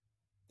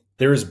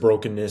There is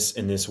brokenness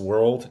in this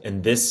world,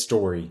 and this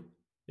story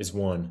is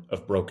one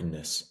of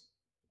brokenness.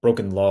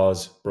 Broken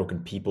laws,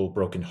 broken people,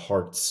 broken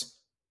hearts,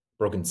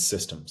 broken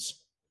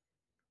systems.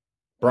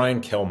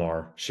 Brian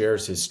Kelmar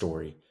shares his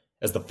story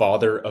as the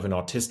father of an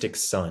autistic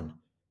son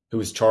who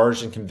was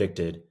charged and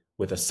convicted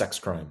with a sex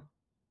crime.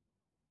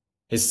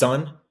 His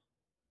son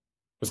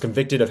was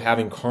convicted of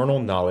having carnal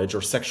knowledge or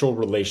sexual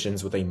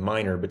relations with a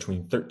minor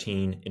between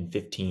 13 and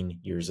 15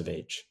 years of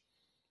age.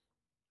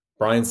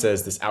 Brian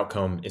says this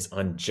outcome is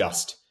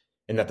unjust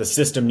and that the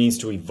system needs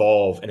to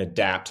evolve and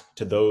adapt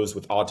to those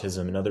with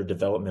autism and other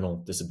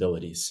developmental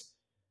disabilities.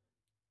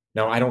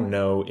 Now, I don't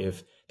know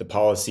if the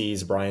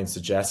policies Brian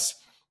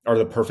suggests are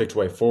the perfect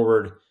way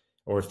forward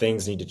or if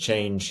things need to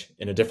change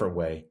in a different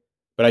way,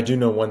 but I do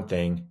know one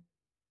thing: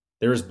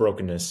 there is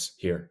brokenness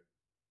here.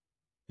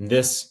 And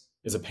this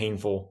is a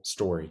painful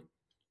story.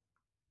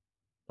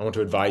 I want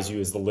to advise you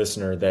as the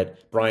listener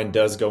that Brian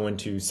does go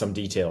into some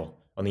detail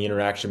on the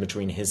interaction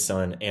between his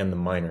son and the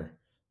minor,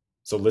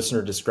 so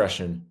listener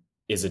discretion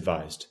is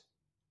advised.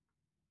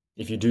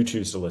 If you do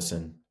choose to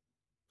listen,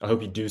 I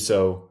hope you do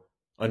so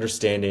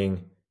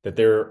understanding that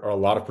there are a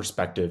lot of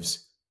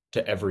perspectives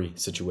to every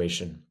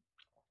situation.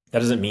 That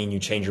doesn't mean you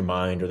change your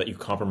mind or that you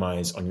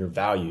compromise on your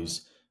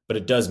values, but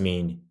it does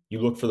mean you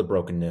look for the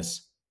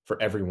brokenness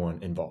for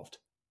everyone involved.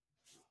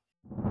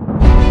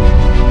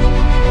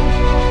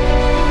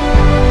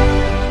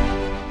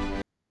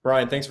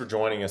 Brian, thanks for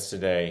joining us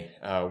today.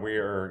 We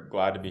are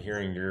glad to be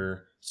hearing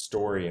your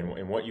story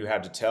and what you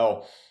have to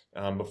tell.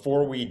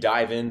 Before we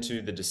dive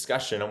into the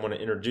discussion, I want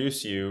to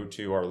introduce you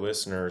to our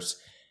listeners.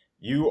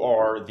 You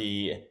are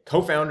the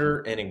co-founder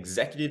and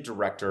executive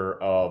director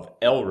of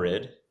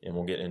LRID, and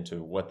we'll get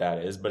into what that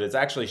is, but it's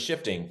actually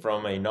shifting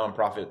from a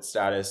nonprofit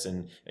status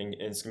and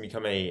it's going to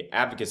become an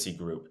advocacy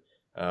group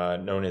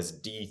known as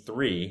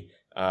D3,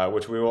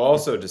 which we will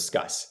also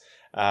discuss.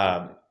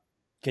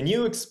 Can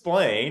you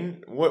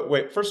explain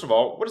first of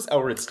all, what does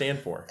LRID stand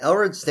for?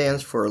 LRID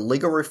stands for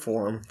Legal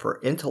Reform for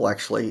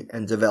Intellectually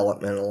and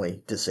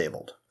Developmentally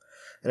Disabled.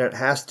 And it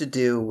has to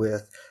do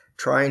with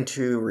trying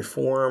to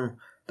reform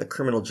the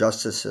criminal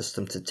justice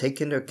system to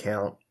take into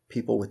account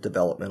people with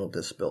developmental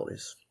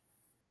disabilities.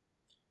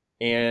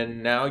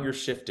 And now you're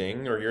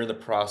shifting, or you're in the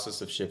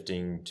process of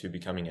shifting to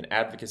becoming an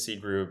advocacy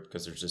group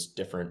because there's just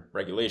different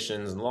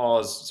regulations and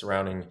laws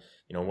surrounding,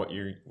 what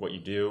you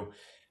do.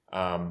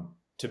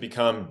 To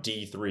become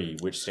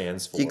D3, which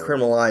stands for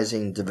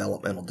Decriminalizing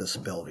Developmental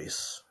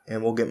Disabilities.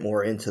 And we'll get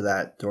more into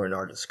that during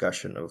our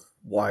discussion of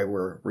why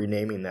we're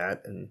renaming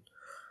that and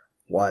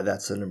why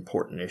that's an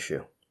important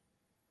issue.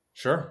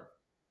 Sure.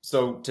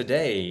 So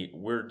today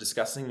we're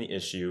discussing the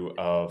issue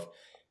of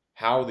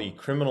how the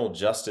criminal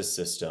justice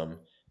system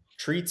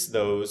treats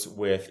those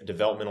with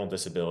developmental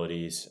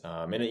disabilities,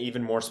 and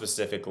even more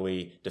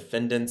specifically,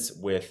 defendants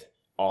with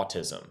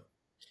autism.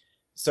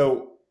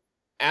 So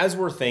as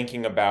we're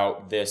thinking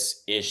about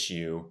this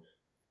issue,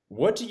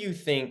 what do you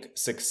think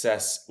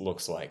success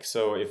looks like?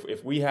 So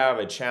if we have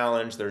a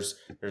challenge, there's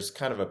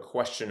kind of a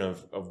question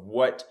of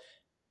what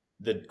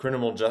the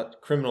criminal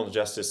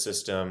justice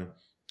system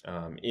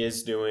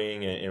is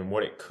doing and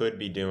what it could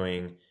be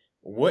doing.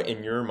 What,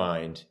 in your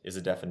mind, is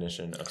a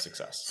definition of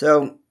success?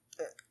 So,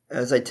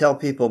 as I tell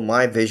people,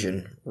 my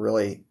vision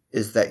really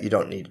is that you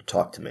don't need to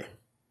talk to me.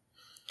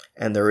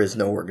 And there is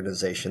no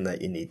organization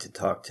that you need to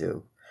talk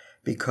to,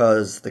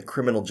 because the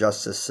criminal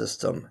justice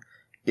system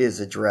is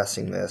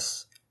addressing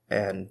this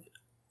and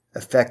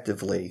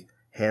effectively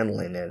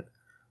handling it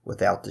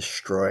without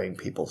destroying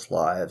people's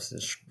lives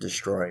and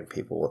destroying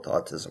people with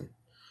autism.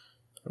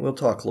 And we'll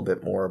talk a little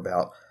bit more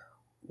about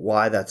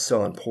why that's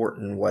so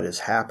important, what is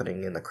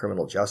happening in the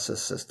criminal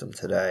justice system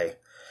today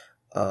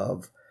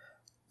of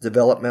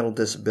developmental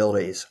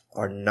disabilities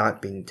are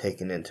not being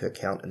taken into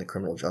account in the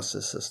criminal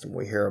justice system.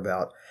 We hear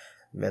about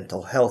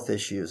mental health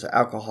issues,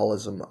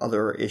 alcoholism,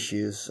 other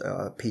issues,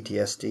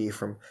 PTSD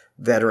from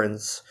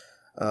veterans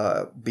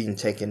being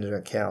taken into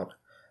account.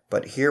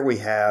 But here we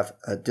have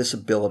a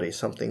disability,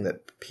 something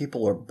that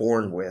people are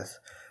born with.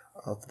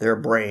 Their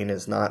brain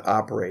is not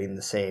operating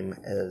the same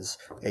as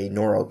a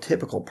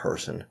neurotypical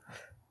person,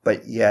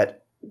 but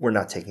yet we're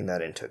not taking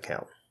that into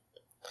account.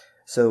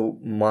 So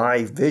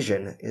my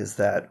vision is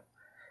that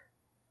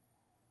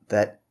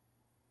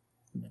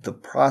the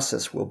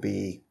process will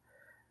be,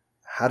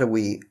 how do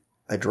we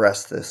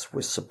address this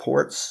with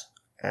supports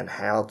and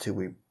how do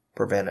we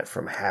prevent it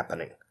from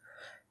happening?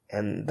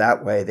 And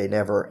that way they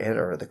never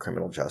enter the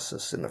criminal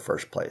justice in the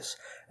first place.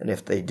 And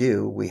if they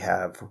do, we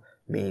have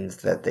means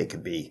that they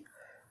could be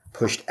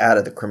pushed out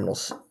of the criminal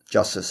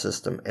justice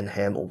system and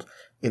handled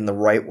in the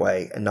right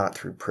way and not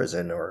through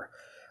prison or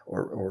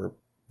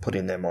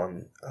putting them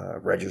on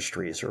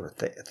registries or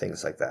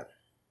things like that.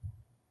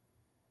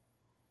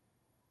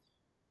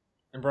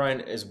 And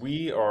Brian, as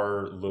we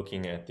are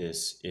looking at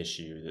this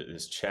issue,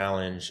 this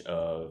challenge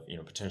of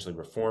potentially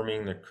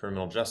reforming the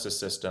criminal justice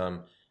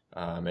system,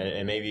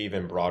 and maybe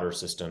even broader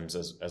systems,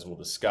 as we'll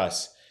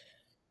discuss,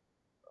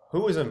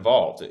 who is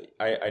involved?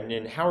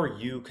 And how are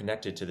you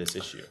connected to this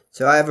issue?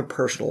 So I have a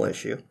personal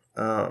issue.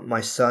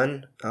 My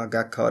son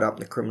got caught up in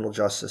the criminal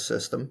justice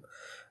system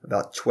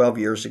about 12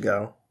 years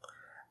ago,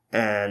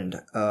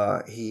 and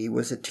he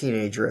was a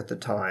teenager at the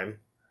time.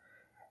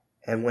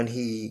 And when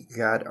he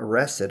got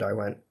arrested, I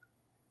went,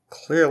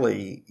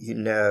 clearly,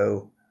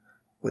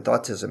 with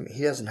autism,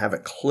 he doesn't have a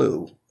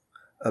clue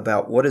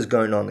about what is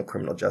going on in the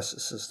criminal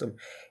justice system.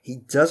 He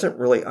doesn't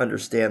really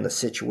understand the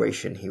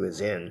situation he was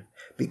in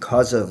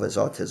because of his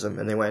autism.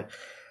 And they went,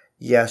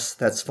 yes,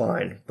 that's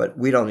fine, but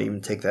we don't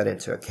even take that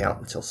into account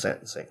until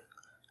sentencing.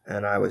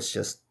 And I was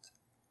just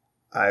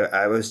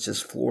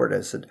floored.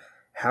 I said,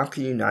 how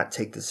can you not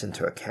take this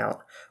into account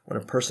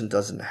when a person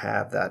doesn't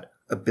have that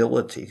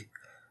ability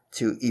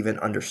to even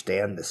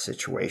understand this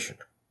situation?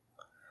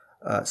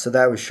 So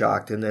that was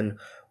shocked. And then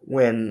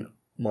when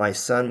my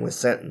son was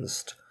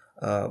sentenced,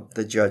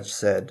 the judge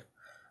said,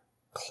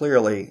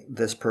 clearly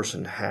this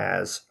person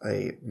has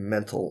a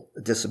mental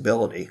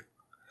disability,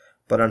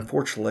 but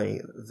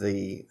unfortunately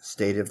the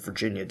state of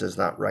Virginia does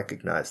not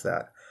recognize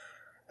that.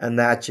 And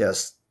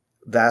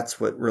that's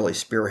what really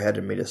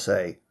spearheaded me to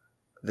say,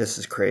 this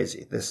is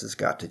crazy. This has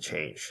got to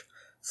change.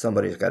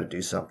 Somebody's got to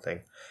do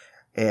something.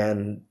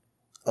 And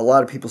a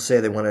lot of people say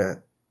they want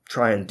to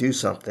try and do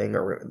something,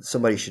 or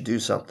somebody should do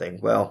something.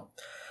 Well,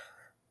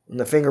 when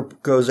the finger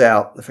goes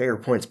out, the finger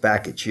points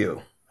back at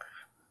you.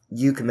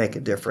 You can make a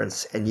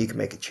difference and you can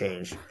make a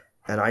change.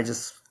 And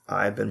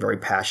I've been very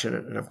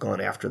passionate, and I've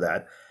gone after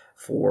that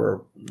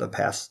for the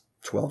past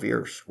 12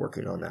 years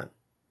working on that.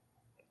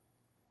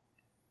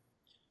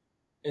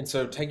 And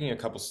so, taking a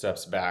couple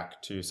steps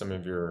back to some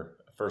of your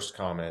first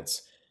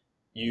comments,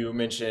 you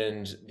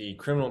mentioned the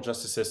criminal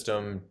justice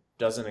system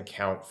doesn't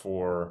account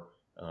for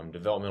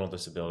developmental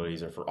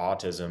disabilities or for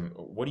autism.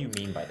 What do you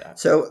mean by that?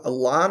 So, a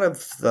lot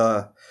of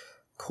the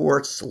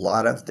courts, a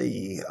lot of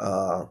the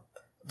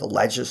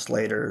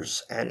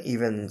legislators, and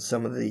even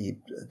some of the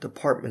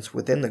departments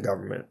within the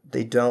government,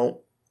 they don't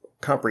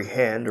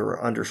comprehend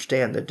or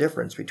understand the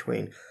difference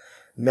between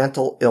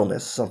mental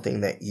illness,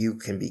 something that you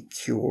can be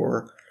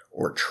cured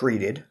or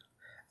treated,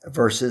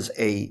 versus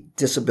a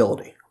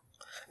disability.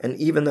 And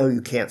even though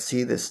you can't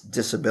see this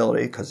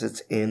disability because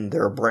it's in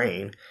their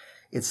brain,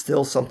 it's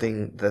still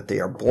something that they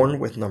are born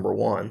with, number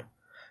one.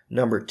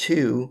 Number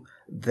two,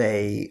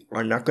 they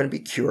are not going to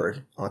be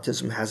cured.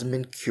 Autism hasn't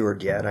been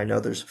cured yet. I know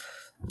there's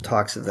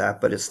talks of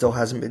that, but it still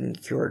hasn't been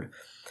cured.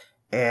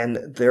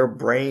 And their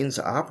brains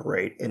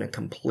operate in a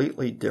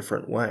completely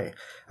different way.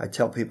 I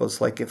tell people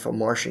it's like if a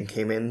Martian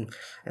came in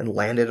and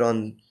landed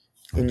in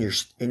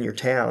your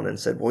town and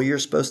said, well, you're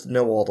supposed to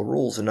know all the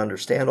rules and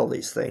understand all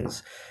these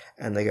things.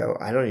 And they go,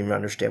 I don't even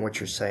understand what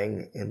you're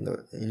saying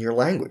in your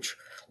language,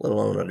 let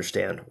alone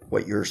understand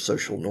what your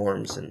social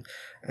norms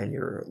and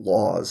your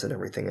laws and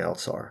everything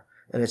else are.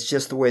 And it's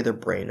just the way their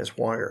brain is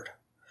wired.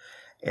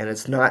 And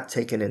it's not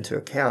taken into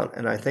account.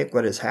 And I think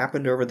what has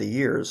happened over the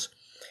years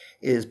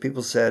is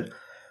people said,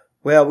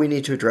 well, we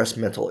need to address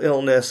mental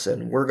illness,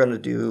 and we're going to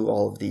do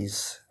all of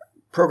these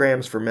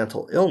programs for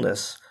mental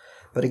illness.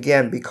 But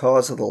again,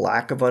 because of the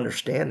lack of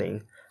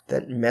understanding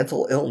that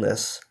mental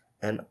illness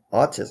and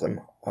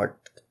autism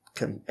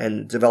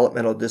and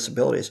developmental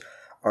disabilities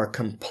are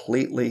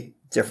completely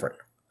different.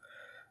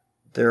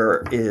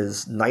 There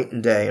is night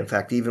and day. In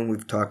fact, even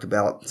we've talked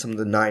about some of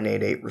the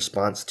 988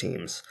 response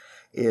teams,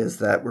 is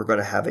that we're going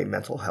to have a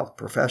mental health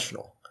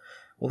professional.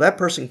 Well, that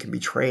person can be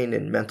trained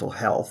in mental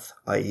health,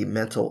 i.e.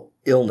 mental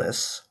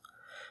illness,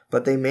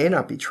 but they may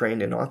not be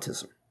trained in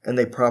autism, and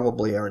they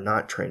probably are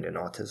not trained in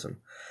autism.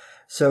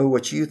 So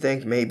what you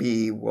think may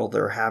be, well,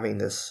 they're having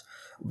this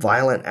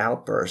violent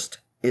outburst,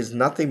 is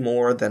nothing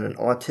more than an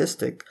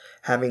autistic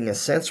having a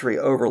sensory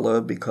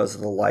overload because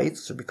of the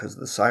lights or because of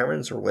the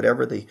sirens or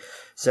whatever the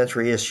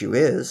sensory issue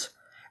is,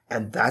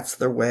 and that's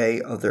their way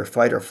of their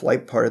fight or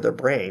flight part of their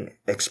brain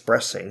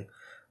expressing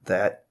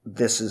that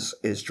this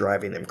is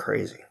driving them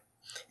crazy.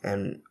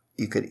 And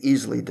you could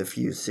easily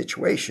diffuse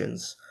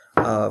situations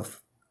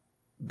of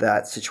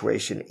that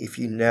situation if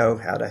you know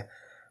how to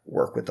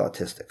work with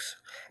autistics.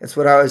 It's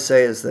what I always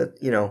say is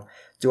that,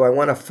 do I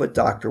want a foot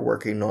doctor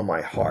working on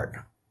my heart?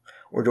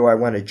 Or do I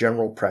want a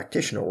general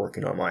practitioner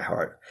working on my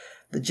heart?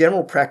 The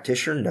general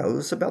practitioner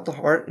knows about the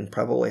heart and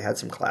probably had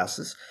some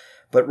classes,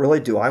 but really,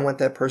 do I want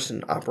that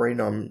person operating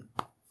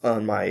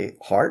on my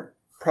heart?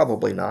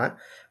 Probably not.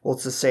 Well,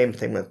 it's the same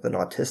thing with an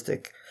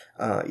autistic.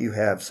 You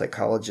have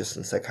psychologists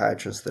and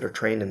psychiatrists that are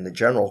trained in the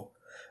general,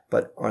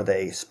 but are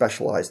they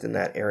specialized in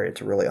that area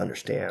to really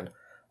understand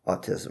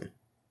autism?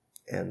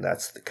 And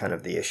that's kind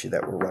of the issue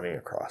that we're running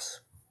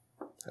across.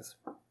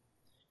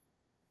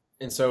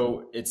 And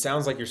so it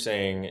sounds like you're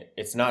saying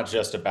it's not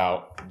just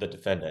about the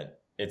defendant.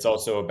 It's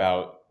also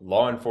about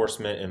law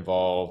enforcement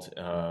involved,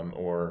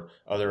 or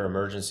other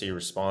emergency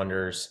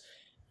responders.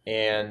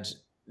 And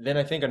then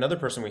I think another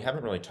person we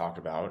haven't really talked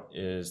about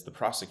is the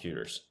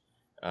prosecutors,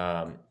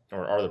 or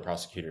are the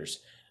prosecutors.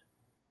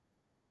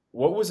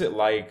 What was it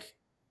like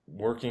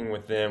working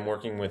with them,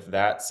 working with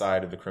that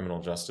side of the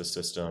criminal justice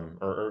system?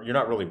 Or you're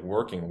not really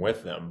working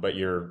with them, but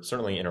you're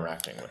certainly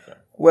interacting with them.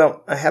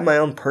 Well, I have my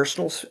own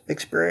personal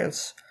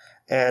experience.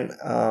 And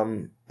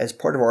as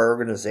part of our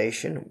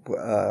organization,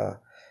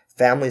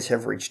 families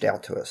have reached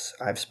out to us.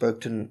 I've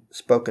spoken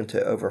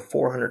to over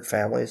 400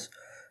 families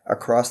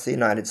across the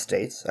United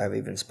States. I've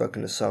even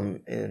spoken to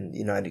some in the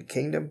United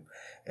Kingdom,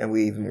 and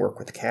we even work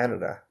with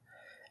Canada.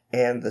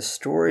 And the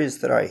stories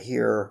that I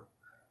hear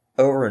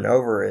over and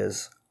over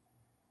is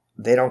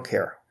they don't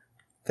care.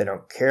 They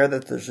don't care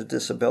that there's a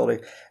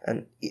disability.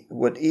 And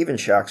what even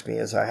shocks me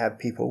is I have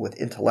people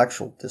with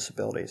intellectual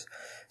disabilities.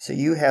 So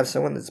you have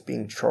someone that's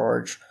being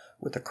charged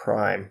with a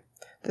crime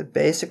that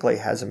basically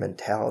has a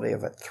mentality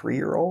of a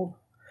 3-year-old.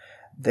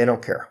 They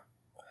don't care.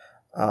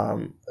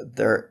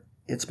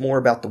 It's more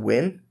about the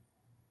win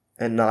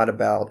and not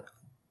about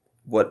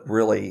what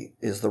really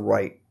is the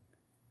right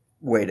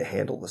way to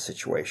handle the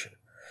situation,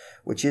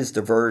 which is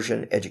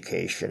diversion,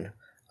 education,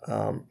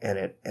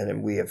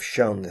 and we have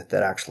shown that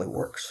that actually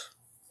works.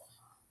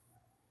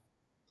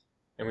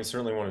 And we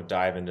certainly want to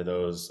dive into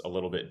those a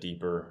little bit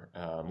deeper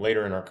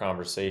later in our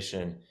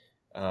conversation.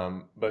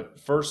 But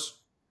first,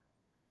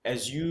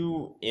 as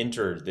you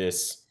entered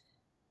this,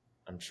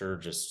 I'm sure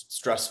just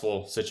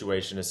stressful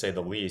situation to say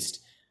the least,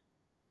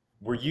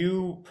 were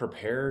you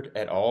prepared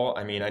at all?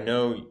 I mean, I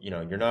know,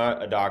 you're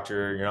not a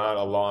doctor, you're not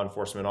a law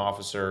enforcement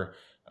officer,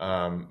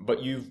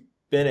 but you've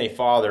been a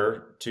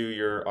father to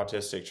your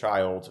autistic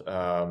child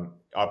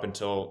up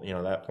until,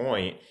 that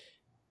point.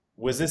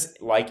 Was this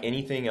like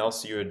anything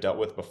else you had dealt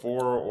with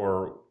before,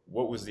 or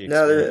what was the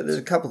Now, there's a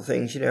experience? couple of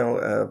things.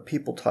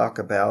 People talk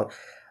about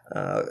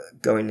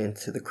going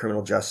into the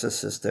criminal justice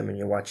system, and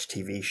you watch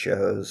TV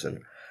shows.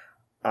 And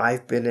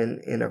I've been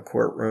in a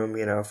courtroom,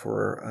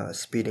 for a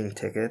speeding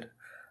ticket,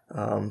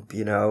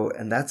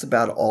 and that's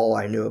about all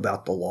I knew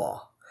about the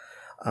law.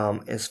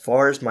 As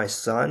far as my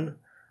son,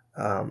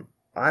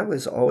 I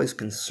was always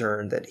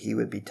concerned that he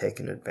would be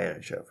taken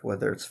advantage of,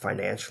 whether it's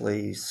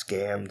financially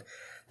scammed,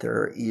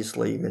 they're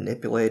easily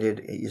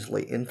manipulated,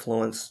 easily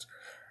influenced.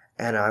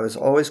 And I was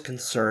always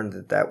concerned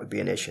that that would be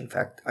an issue. In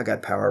fact, I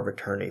got power of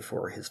attorney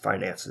for his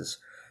finances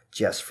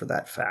just for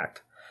that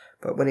fact.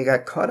 But when he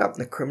got caught up in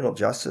the criminal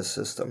justice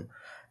system,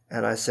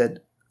 and I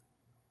said,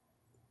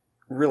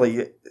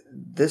 really,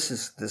 this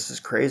is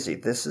crazy.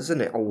 This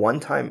isn't a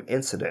one-time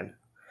incident.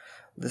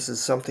 This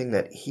is something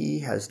that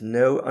he has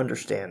no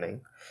understanding.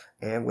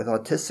 And with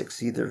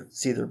autistics,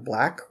 it's either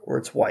black or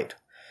it's white.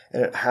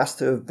 And it has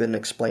to have been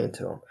explained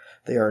to him.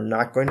 They are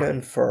not going to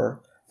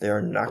infer. They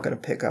are not going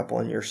to pick up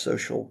on your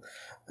social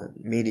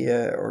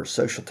media or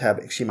social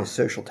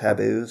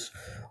taboos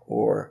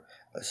or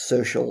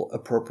social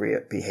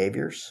appropriate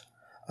behaviors.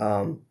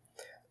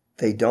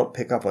 They don't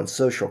pick up on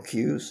social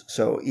cues.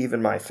 So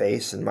even my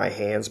face and my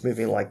hands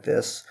moving like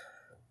this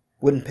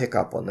wouldn't pick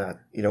up on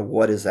that.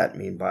 What does that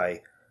mean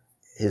by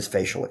his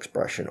facial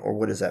expression, or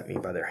what does that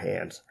mean by their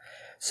hands?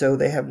 So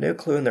they have no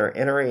clue, and they're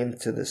entering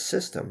into this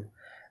system.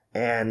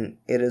 And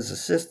it is a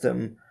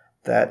system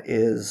that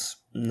is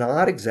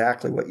not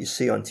exactly what you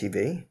see on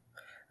TV.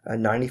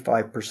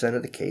 95%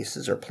 of the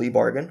cases are plea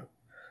bargain.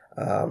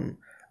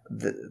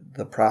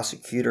 The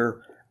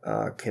prosecutor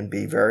can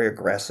be very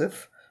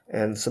aggressive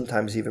and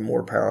sometimes even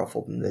more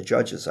powerful than the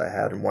judges. I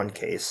had in one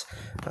case.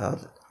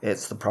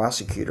 It's the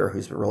prosecutor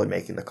who's really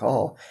making the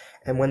call.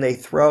 And when they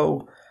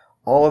throw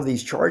all of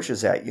these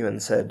charges at you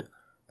and said,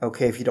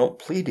 okay, if you don't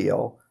plea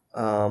deal,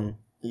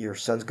 your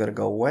son's going to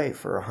go away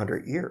for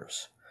 100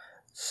 years.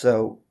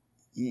 So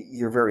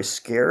you're very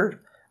scared.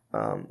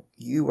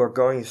 You are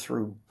going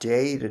through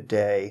day to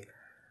day,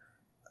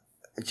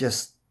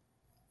 just,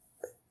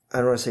 I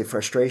don't want to say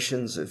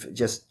frustrations,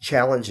 just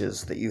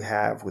challenges that you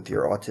have with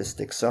your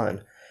autistic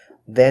son,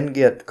 then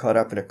get caught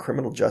up in a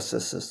criminal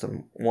justice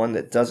system, one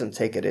that doesn't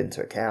take it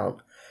into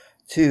account.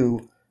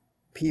 Two,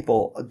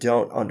 people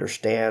don't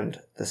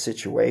understand the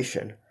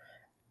situation,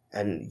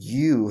 and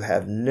you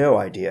have no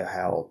idea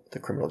how the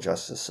criminal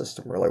justice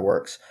system really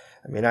works.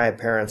 I mean, I have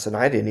parents, and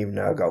I didn't even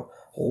know. I go,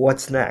 well,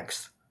 what's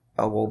next?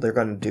 Oh, well, they're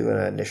going to do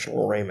an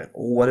initial arraignment.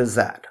 What is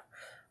that?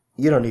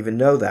 You don't even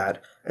know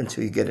that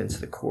until you get into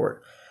the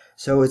court.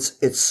 So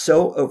it's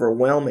so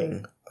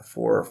overwhelming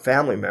for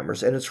family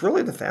members, and it's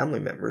really the family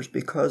members,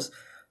 because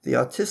the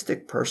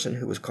autistic person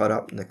who was caught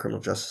up in the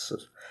criminal justice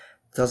system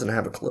doesn't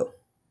have a clue.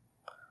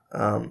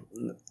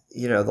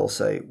 They'll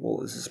say,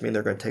 well, does this mean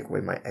they're going to take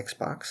away my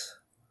Xbox?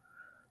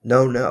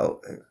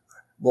 No.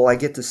 Well, I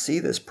get to see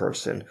this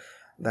person.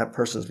 That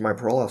person's my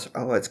parole officer.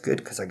 Oh, it's good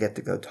because I get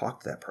to go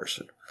talk to that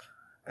person.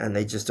 And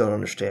they just don't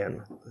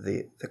understand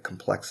the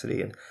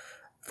complexity, and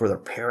for their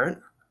parent,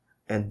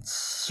 and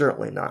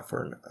certainly not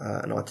for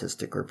an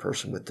autistic or a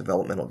person with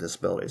developmental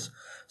disabilities.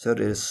 So it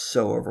is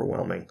so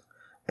overwhelming,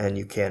 and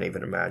you can't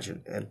even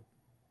imagine. And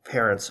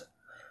parents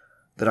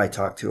that I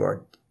talk to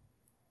are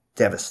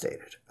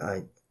devastated.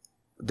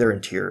 They're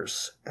in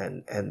tears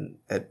and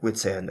at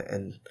wit's end,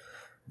 and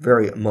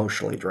very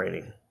emotionally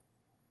draining.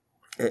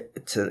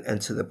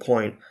 To the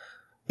point,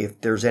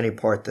 if there's any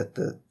part that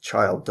the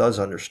child does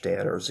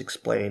understand or is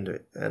explained,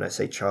 and I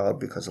say child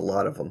because a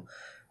lot of them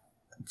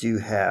do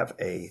have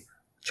a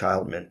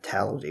child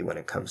mentality when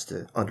it comes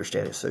to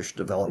understanding social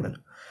development.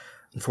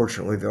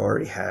 Unfortunately, we've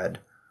already had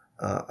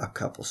a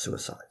couple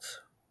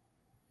suicides.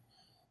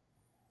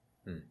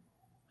 Hmm.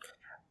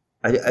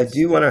 I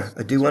do want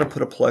to Sorry.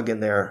 put a plug in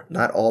there.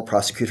 Not all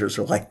prosecutors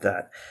are like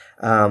that.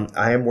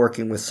 I am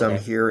working with some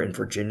Okay. here in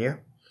Virginia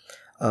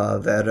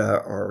that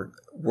are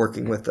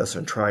working with us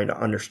and trying to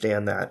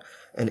understand that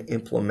and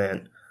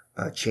implement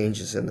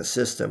changes in the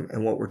system.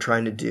 And what we're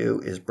trying to do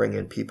is bring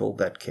in people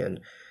that can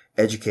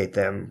educate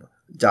them,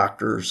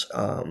 doctors,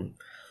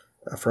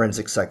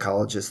 forensic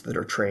psychologists that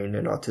are trained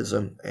in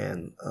autism,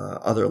 and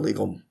other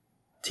legal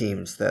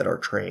teams that are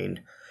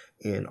trained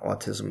in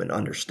autism and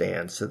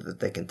understand, so that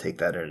they can take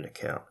that into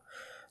account.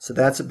 So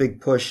that's a big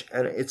push,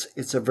 and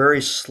it's a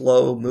very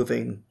slow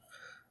moving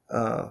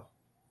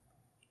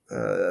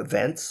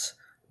events,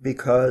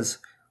 because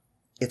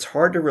it's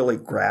hard to really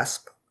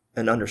grasp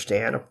and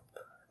understand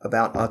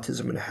about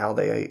autism and how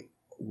they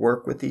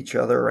work with each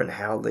other and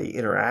how they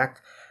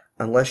interact,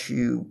 unless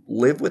you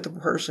live with a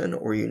person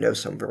or you know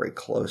someone very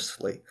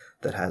closely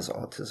that has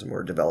autism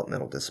or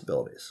developmental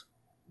disabilities.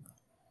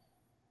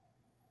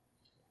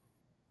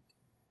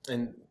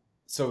 And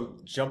so,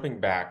 jumping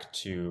back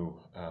to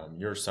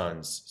your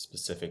son's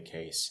specific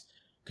case,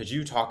 could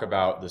you talk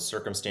about the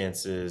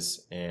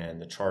circumstances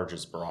and the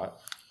charges brought?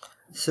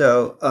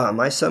 So,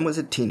 my son was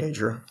a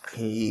teenager.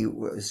 He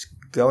was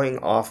going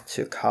off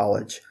to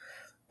college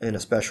in a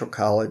special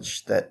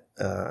college that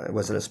it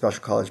wasn't a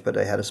special college, but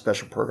they had a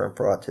special program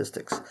for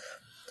autistics.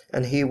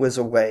 And he was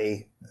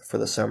away for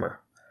the summer.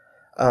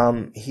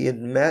 He had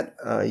met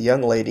a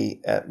young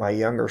lady at my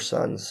younger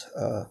son's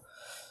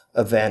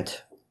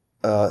event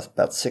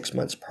about 6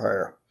 months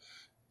prior.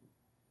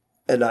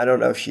 And I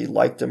don't know if she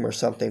liked him or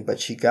something, but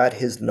she got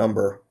his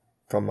number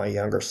from my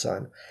younger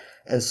son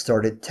and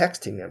started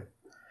texting him.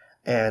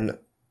 And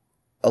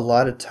a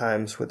lot of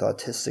times with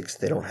autistics,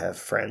 they don't have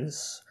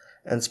friends,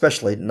 and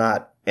especially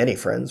not any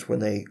friends when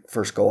they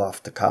first go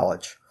off to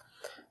college.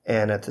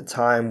 And at the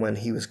time when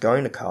he was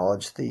going to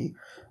college, the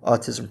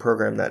autism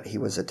program that he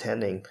was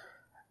attending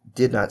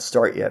did not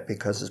start yet,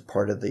 because it's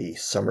part of the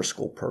summer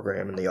school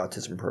program, and the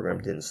autism program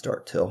didn't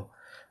start till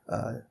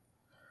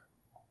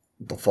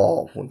the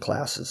fall when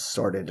classes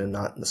started, and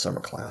not in the summer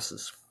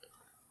classes.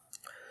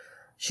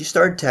 She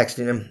started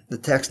texting him. The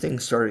texting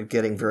started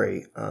getting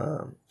very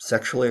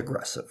sexually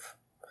aggressive.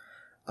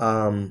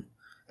 And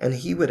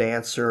he would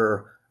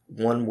answer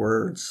one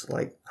words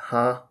like,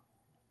 huh,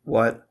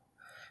 what?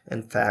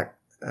 In fact,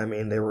 I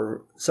mean, they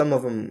were, some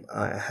of them,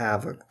 I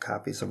have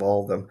copies of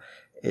all of them,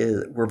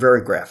 were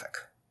very graphic.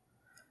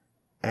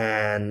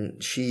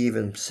 And she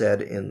even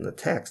said in the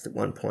text at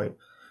one point,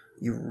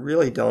 "You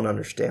really don't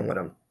understand what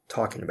I'm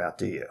talking about,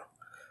 do you?"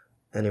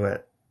 And he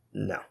went,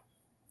 "No,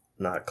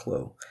 not a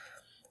clue."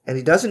 And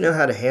he doesn't know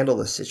how to handle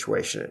the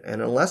situation.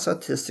 And unless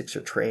autistics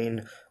are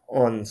trained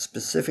on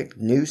specific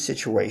new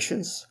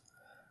situations,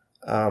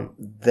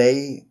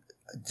 they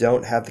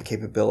don't have the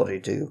capability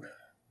to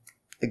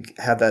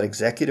have that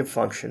executive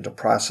function to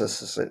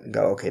process it and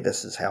go, okay,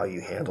 this is how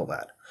you handle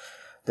that.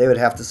 They would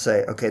have to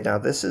say, okay, now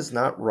this is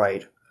not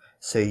right,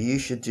 so you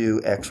should do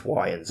X,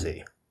 Y, and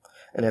Z.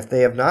 And if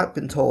they have not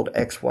been told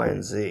X, Y,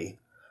 and Z,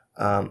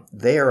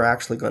 they are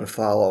actually going to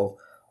follow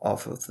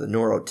off of the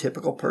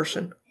neurotypical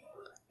person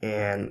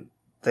and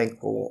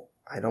think, well,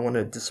 I don't want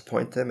to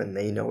disappoint them, and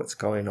they know what's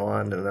going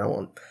on, and I don't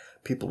want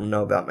people to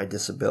know about my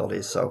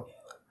disability, so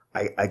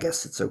I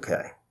guess it's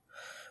okay.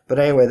 But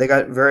anyway, they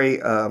got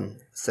very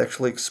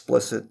sexually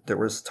explicit. There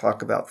was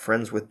talk about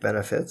friends with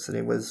benefits, and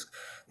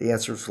the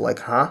answer was like,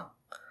 huh?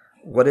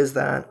 What is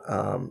that?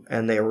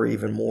 And they were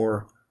even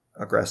more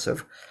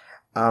aggressive.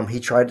 He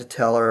tried to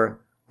tell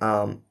her,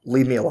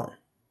 leave me alone.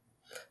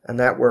 And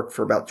that worked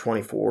for about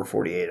 24 or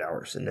 48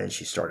 hours, and then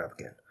she started up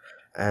again.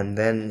 And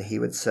then he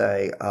would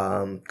say,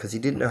 because he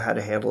didn't know how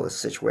to handle this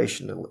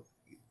situation to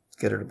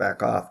get her to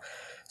back off.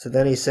 So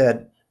then he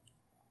said,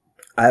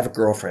 I have a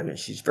girlfriend and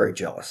she's very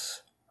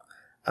jealous.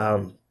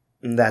 And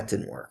that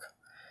didn't work.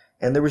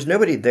 And there was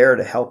nobody there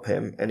to help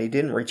him, and he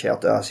didn't reach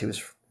out to us. He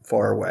was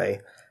far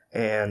away.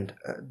 And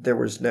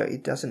he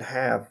doesn't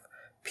have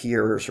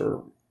peers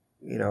or,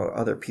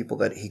 other people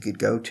that he could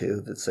go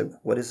to that said,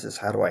 what is this?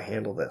 How do I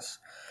handle this?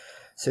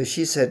 So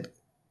she said,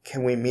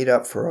 can we meet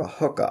up for a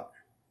hookup?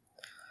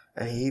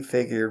 And he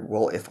figured,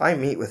 well, if I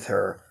meet with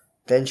her,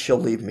 then she'll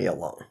leave me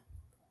alone.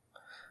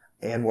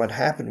 And what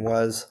happened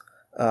was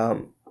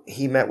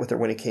he met with her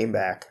when he came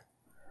back,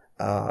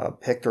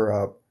 picked her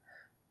up.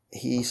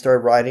 He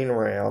started riding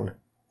around.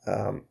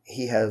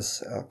 He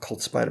has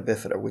called spina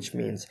bifida, which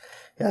means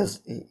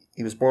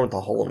he was born with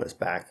a hole in his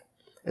back.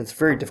 And it's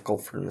very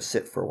difficult for him to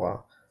sit for a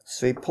while.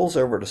 So he pulls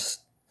over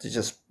to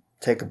just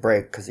take a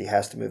break because he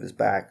has to move his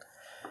back.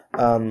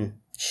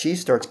 She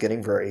starts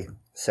getting very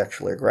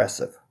sexually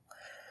aggressive.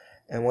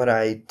 And what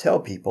I tell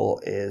people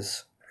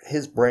is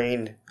his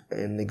brain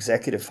and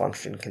executive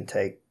function can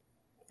take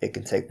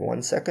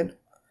 1 second.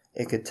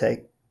 It could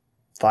take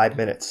 5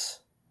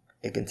 minutes.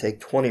 It can take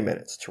 20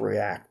 minutes to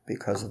react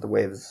because of the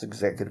way of his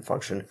executive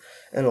function.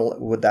 And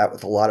with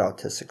a lot of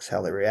autistics,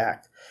 how they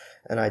react.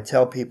 And I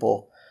tell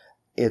people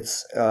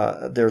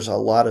there's a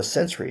lot of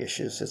sensory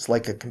issues. It's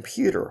like a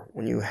computer.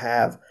 When you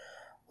have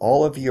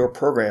all of your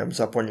programs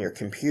up on your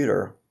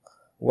computer,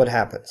 what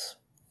happens?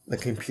 The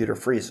computer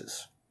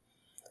freezes.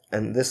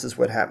 And this is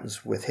what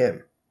happens with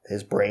him.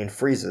 His brain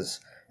freezes,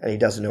 and he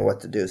doesn't know what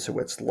to do. So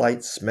it's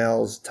light,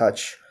 smells,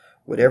 touch,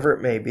 whatever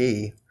it may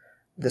be.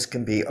 This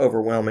can be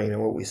overwhelming,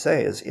 and what we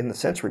say is in the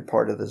sensory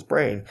part of his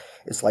brain,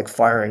 it's like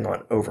firing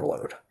on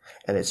overload,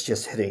 and it's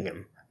just hitting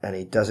him, and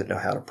he doesn't know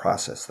how to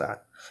process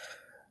that.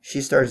 She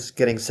starts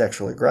getting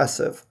sexually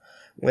aggressive.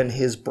 When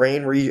his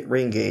brain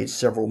re-engaged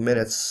several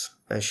minutes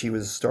as she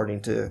was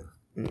starting to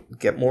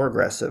get more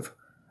aggressive,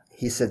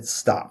 he said,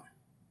 "Stop."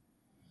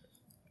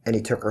 And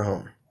he took her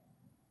home.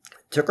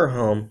 Took her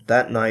home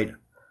that night.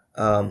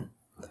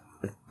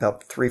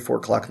 About 3, 4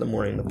 o'clock in the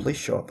morning, the police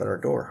show up at our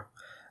door.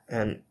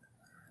 And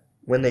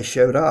when they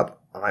showed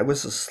up, I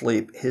was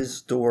asleep.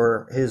 His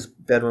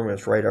bedroom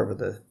was right over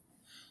the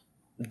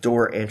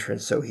door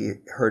entrance, so he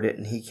heard it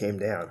and he came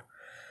down.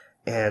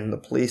 And the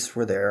police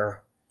were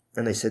there,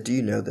 and they said, "Do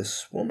you know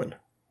this woman?"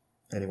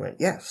 And he went,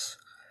 "Yes."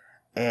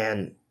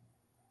 And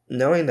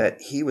knowing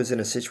that he was in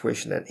a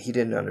situation that he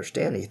didn't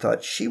understand, he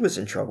thought she was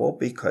in trouble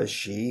because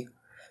she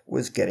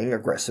was getting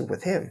aggressive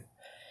with him.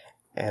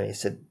 And he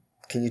said,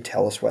 "Can you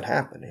tell us what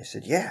happened?" And he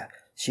said, "Yeah,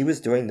 she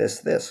was doing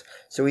this.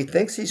 So he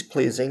thinks he's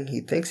pleasing. He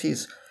thinks he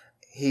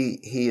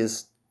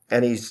is,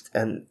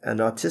 and an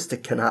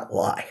autistic cannot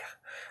lie.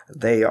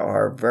 They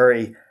are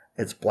very,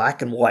 it's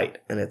black and white,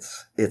 and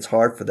it's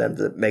hard for them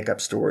to make up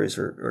stories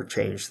or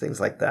change things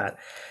like that.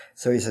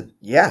 So he said,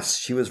 "Yes,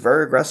 she was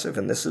very aggressive,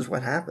 and this is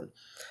what happened."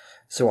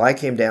 So I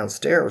came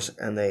downstairs,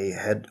 and they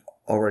had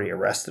already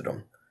arrested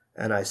him.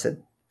 And I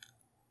said,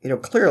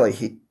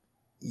 clearly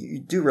you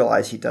do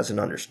realize he doesn't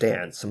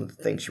understand some of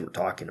the things you were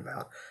talking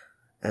about.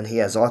 And he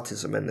has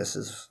autism, and this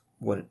is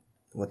what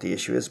the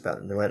issue is about.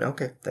 And they went,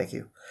 "Okay, thank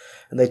you."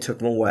 And they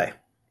took him away.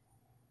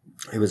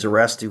 He was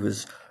arrested. He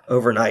was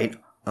overnight.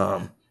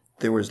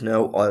 There was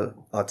no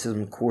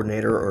autism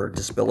coordinator or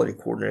disability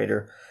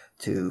coordinator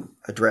to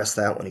address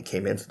that when he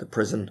came into the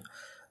prison.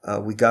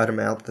 We got him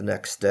out the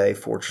next day,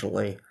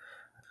 fortunately.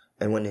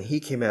 And when he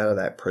came out of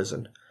that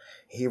prison,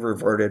 he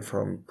reverted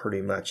from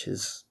pretty much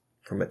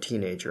from a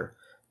teenager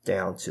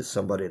down to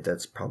somebody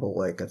that's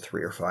probably like a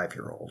 3 or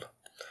 5-year-old.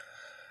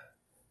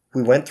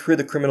 We went through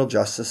the criminal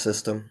justice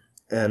system,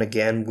 and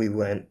again, we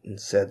went and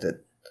said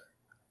that,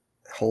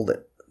 hold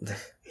it,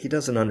 he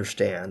doesn't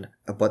understand,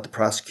 but the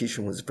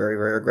prosecution was very,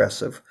 very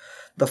aggressive.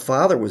 The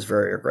father was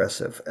very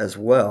aggressive as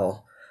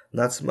well,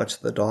 not so much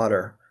the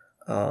daughter,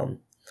 and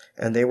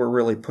they were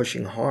really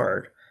pushing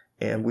hard,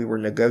 and we were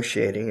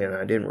negotiating, and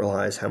I didn't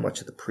realize how much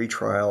of the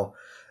pretrial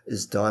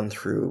is done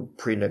through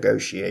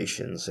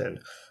pre-negotiations and,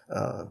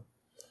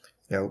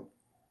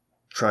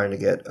 trying to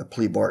get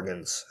plea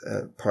bargains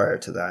prior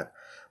to that.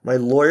 My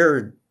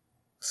lawyer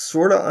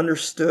sort of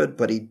understood,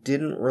 but he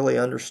didn't really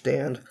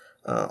understand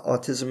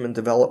autism and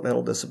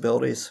developmental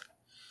disabilities.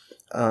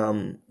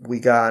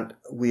 We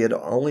had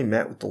only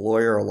met with the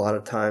lawyer a lot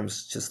of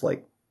times just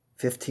like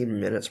 15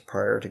 minutes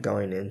prior to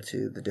going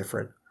into the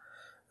different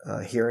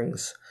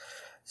hearings.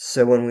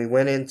 So when we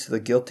went into the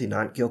guilty,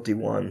 not guilty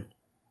one,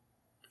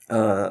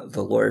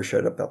 the lawyer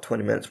showed up about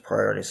 20 minutes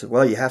prior, and he said,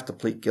 "Well, you have to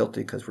plead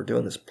guilty because we're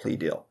doing this plea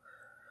deal."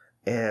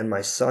 And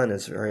my son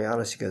is very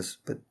honest. He goes,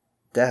 "But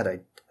Dad,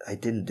 I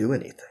didn't do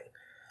anything.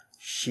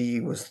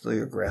 She was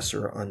the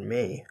aggressor on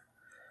me.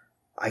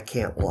 I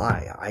can't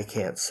lie. I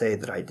can't say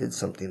that I did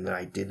something that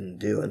I didn't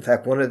do." In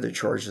fact, one of the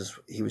charges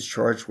he was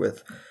charged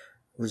with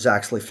was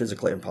actually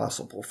physically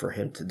impossible for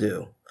him to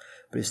do,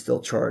 but he's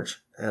still charged.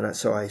 And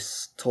so I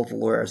told the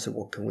lawyer, I said,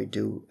 "Well, can we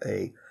do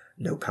a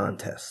no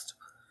contest?"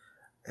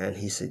 And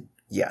he said,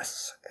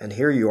 "Yes." And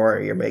here you are,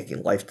 you're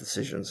making life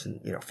decisions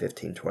in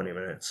 15, 20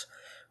 minutes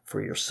for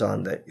your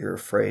son that you're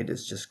afraid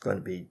is just going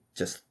to be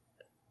just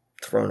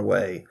thrown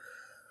away.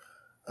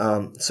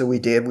 So we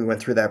did. We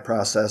went through that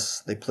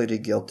process. They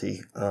pleaded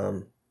guilty,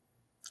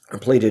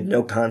 pleaded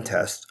no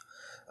contest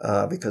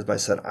because my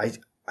son,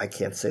 I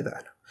can't say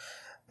that.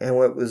 And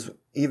what was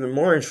even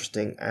more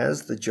interesting,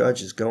 as the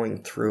judge is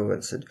going through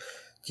and said,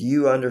 "Do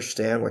you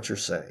understand what you're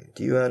saying?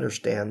 Do you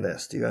understand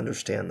this? Do you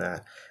understand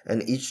that?"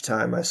 And each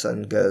time my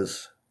son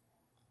goes,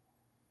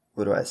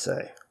 "What do I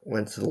say?"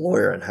 Went to the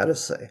lawyer and had to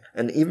say,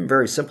 and even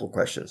very simple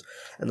questions.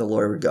 And the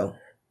lawyer would go,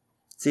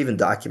 it's even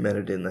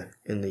documented in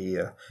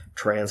the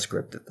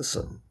transcript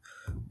that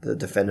the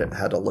defendant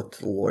had to look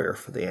to the lawyer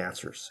for the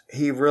answers.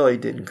 He really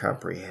didn't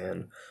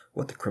comprehend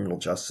what the criminal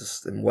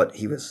justice and what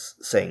he was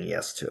saying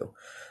yes to.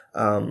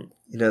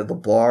 The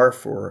bar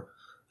for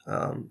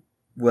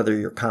whether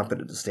you're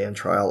competent to stand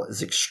trial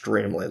is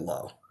extremely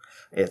low.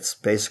 It's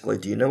basically,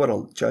 do you know what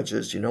a judge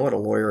is? Do you know what a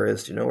lawyer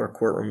is? Do you know what a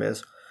courtroom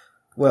is?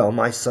 Well,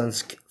 my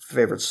son's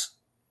favorite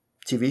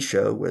TV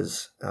show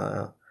was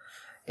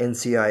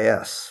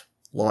NCIS,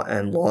 Law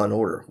and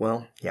Order.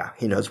 Well, yeah,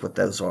 he knows what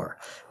those are.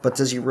 But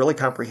does he really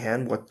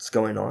comprehend what's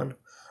going on?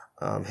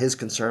 His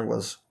concern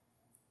was,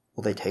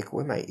 will they take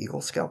away my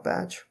Eagle Scout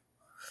badge?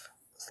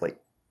 It's like,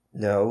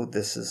 no,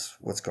 this is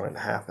what's going to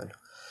happen.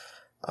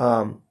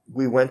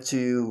 We went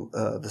to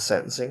the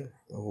sentencing.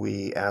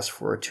 We asked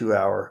for a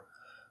 2-hour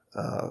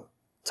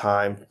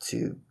time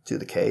to do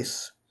the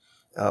case.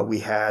 We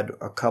had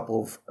a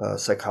couple of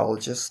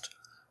psychologists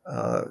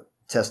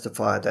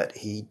testify that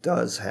he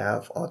does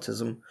have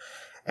autism.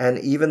 And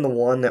even the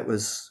one that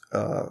was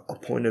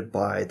appointed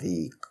by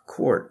the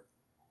court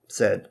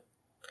said,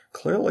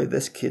 clearly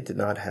this kid did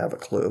not have a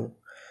clue.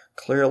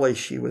 Clearly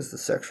she was the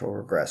sexual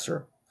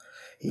regressor.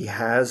 He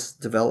has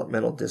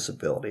developmental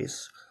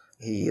disabilities.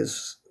 He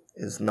is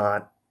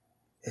not,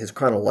 his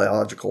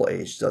chronological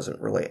age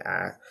doesn't really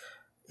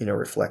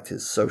reflect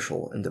his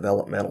social and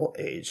developmental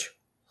age.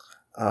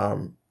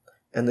 And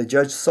the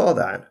judge saw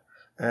that,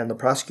 and the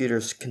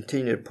prosecutors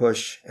continued to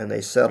push, and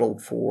they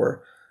settled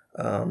for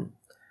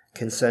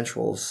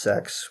consensual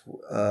sex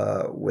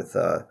with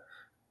a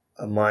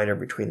minor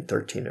between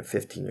 13 and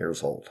 15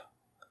 years old.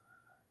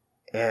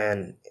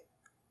 And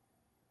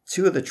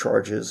two of the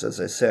charges,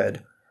 as I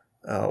said,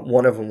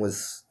 one of them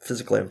was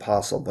physically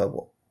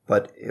impossible,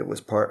 but it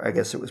was part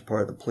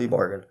of the plea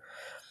bargain.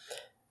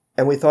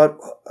 And we thought,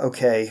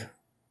 okay,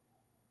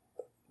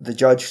 the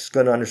judge is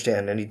going to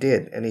understand, and he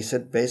did. And he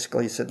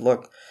said,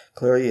 look,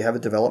 clearly you have a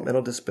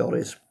developmental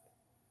disabilities.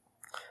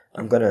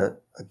 I'm going to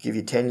give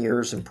you 10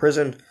 years in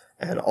prison,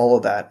 and all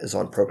of that is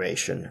on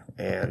probation,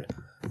 and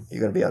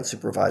you're going to be on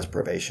supervised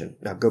probation.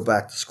 Now go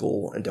back to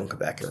school and don't come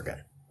back here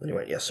again. And he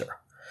went, yes, sir.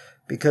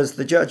 Because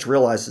the judge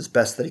realized as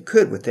best that he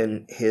could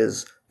within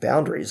his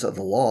boundaries of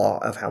the law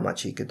of how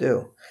much he could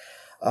do.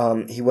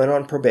 He went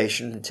on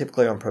probation, and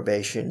typically on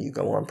probation, you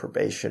go on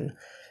probation.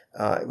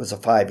 It was a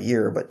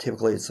 5-year, but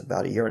typically it's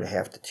about 1.5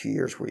 years to 2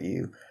 years where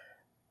you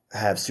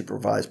have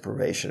supervised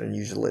probation, and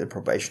usually the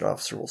probation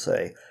officer will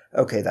say,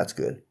 okay, that's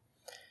good.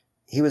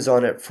 He was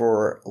on it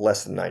for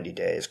less than 90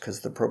 days because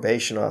the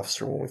probation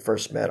officer, when we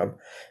first met him,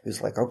 he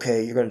was like,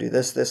 okay, you're going to do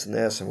this, this, and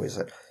this. And we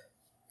said,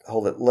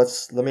 hold it,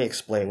 let me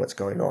explain what's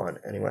going on.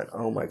 And he went,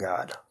 oh my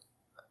God,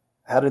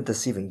 how did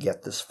this even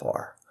get this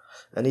far?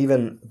 And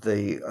even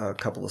the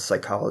couple of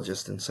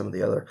psychologists and some of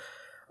the other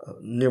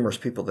numerous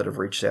people that have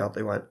reached out,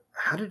 they went,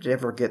 how did it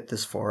ever get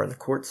this far in the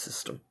court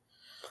system?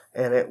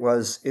 And it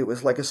was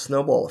like a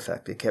snowball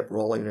effect. It kept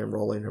rolling and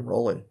rolling and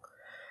rolling.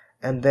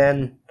 And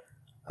then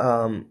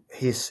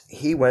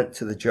he went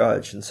to the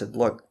judge and said,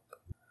 look,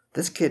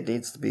 this kid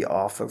needs to be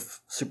off of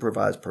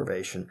supervised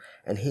probation,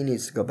 and he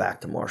needs to go back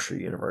to Marshall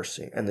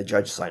University. And the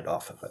judge signed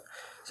off of it.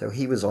 So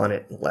he was on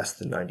it in less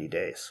than 90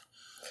 days.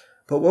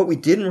 But what we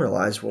didn't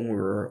realize when we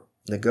were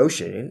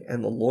negotiating,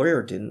 and the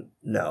lawyer didn't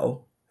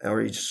know, or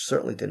he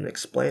certainly didn't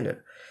explain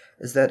it,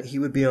 is that he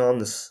would be on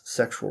the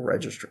sexual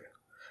registry.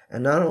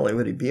 And not only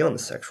would he be on the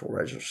sexual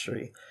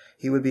registry,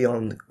 he would be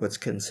on what's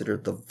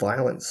considered the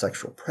violent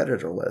sexual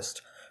predator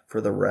list for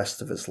the rest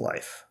of his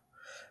life.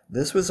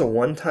 This was a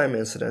one-time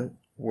incident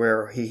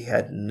where he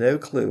had no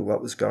clue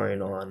what was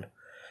going on,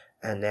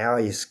 and now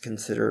he's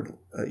considered,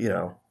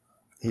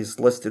 he's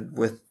listed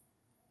with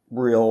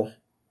real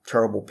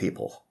terrible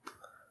people.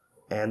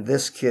 And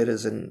this kid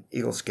is an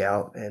Eagle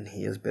Scout, and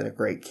he has been a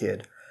great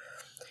kid.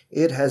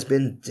 It has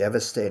been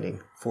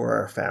devastating for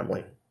our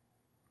family.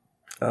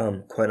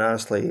 Quite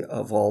honestly,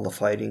 of all the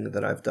fighting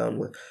that I've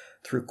done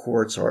through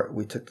courts,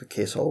 we took the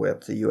case all the way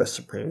up to the U.S.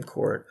 Supreme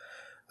Court.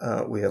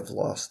 We have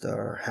lost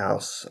our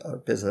house, our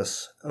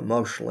business,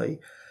 emotionally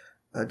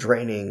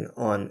draining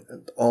on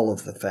all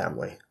of the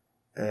family.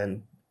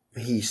 And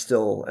he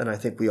still, and I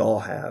think we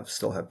all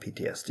still have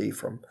PTSD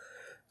from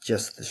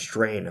just the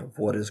strain of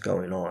what is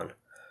going on.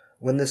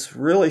 When this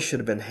really should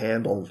have been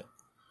handled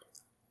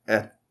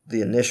at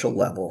the initial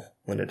level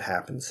when it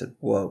happened, said,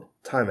 whoa,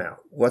 time out.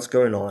 What's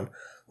going on?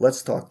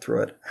 Let's talk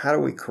through it. How do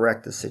we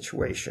correct the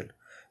situation?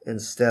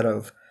 Instead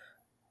of,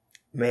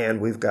 man,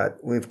 we've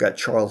got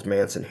Charles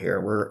Manson here.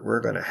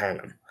 We're going to hang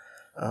him.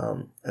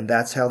 And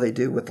that's how they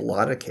do with a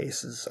lot of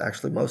cases,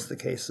 actually most of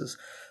the cases,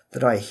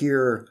 that I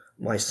hear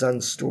my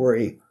son's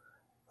story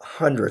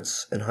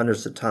hundreds and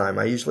hundreds of times.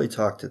 I usually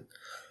talk to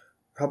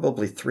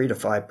probably 3 to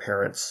 5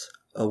 parents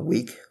a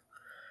week.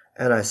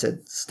 And I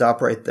said,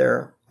 stop right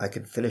there. I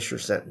can finish your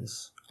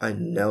sentence. I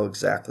know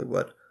exactly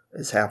what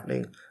is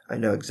happening. I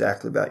know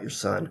exactly about your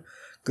son.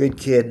 Good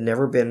kid,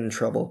 never been in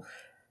trouble,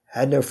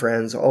 had no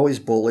friends, always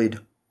bullied,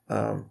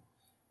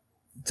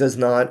 does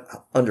not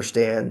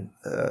understand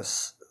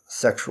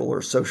sexual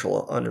or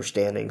social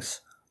understandings.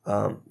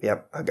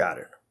 Yep, I got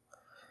it.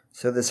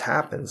 So this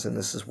happens, and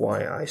this is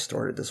why I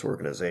started this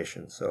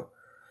organization. So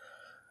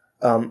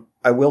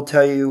I will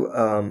tell you,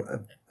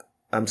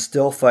 I'm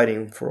still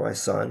fighting for my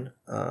son.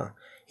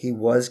 He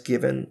was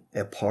given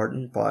a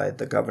pardon by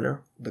the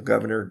governor. The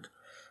governor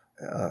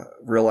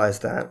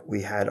realized that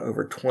we had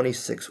over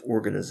 26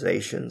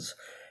 organizations,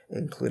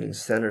 including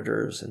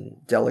senators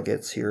and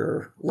delegates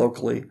here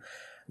locally,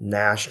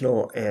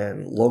 national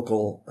and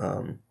local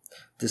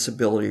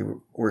disability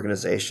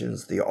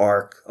organizations, the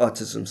ARC,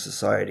 Autism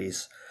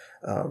Societies,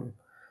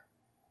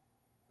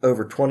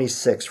 over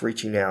 26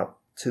 reaching out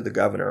to the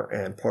governor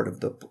and part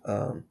of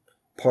the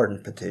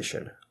pardon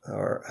petition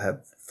or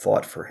have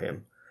fought for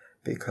him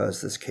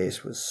because this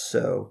case was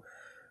so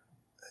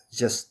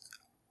just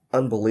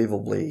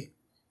unbelievably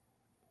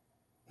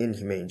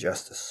inhumane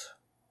justice.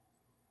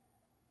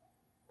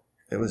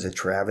 It was a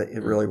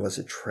It really was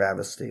a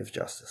travesty of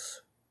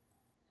justice.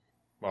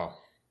 Wow.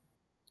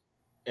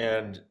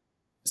 And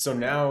so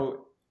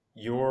now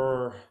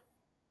you're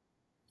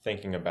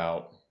thinking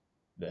about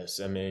this.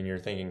 I mean, you're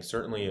thinking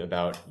certainly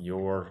about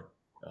your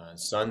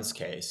son's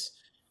case,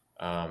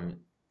 um,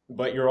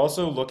 but you're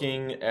also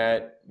looking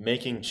at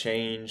making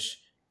change,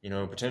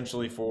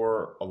 potentially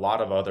for a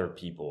lot of other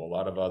people, a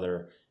lot of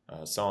other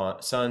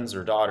sons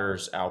or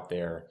daughters out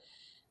there.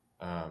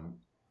 Um,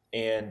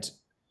 and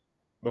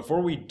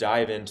before we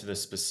dive into the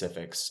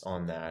specifics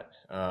on that,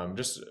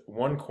 just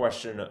one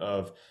question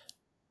of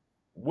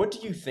what do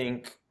you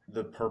think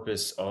the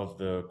purpose of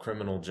the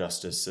criminal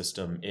justice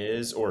system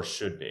is or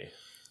should be?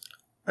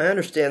 I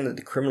understand that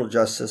the criminal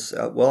justice,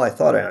 I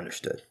thought I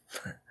understood.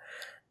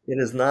 It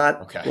is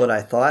not Okay. what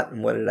I thought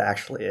and what it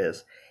actually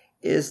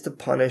is to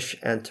punish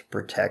and to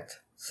protect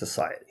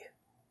society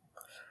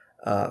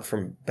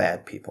from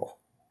bad people.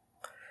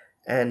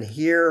 And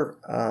here,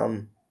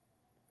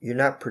 you're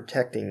not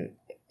protecting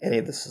any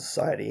of the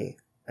society,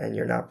 and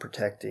you're not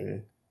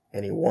protecting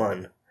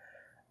anyone,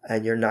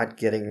 and you're not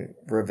getting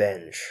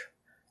revenge.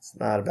 It's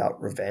not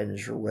about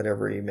revenge or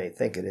whatever you may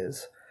think it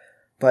is,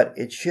 but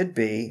it should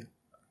be,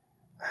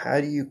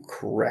 how do you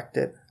correct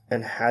it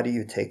and how do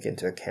you take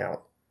into account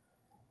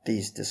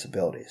these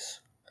disabilities?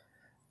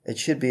 It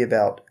should be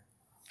about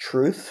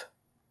truth,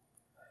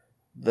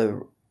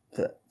 the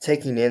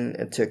taking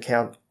into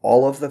account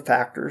all of the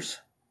factors,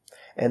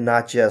 and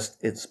not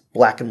just it's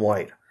black and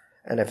white.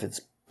 And if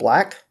it's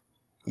black,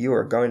 you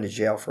are going to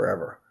jail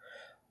forever.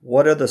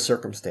 What are the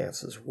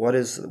circumstances? What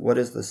is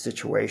the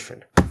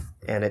situation?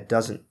 And it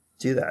doesn't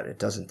do that. It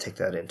doesn't take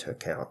that into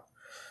account.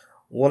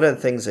 One of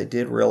the things I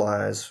did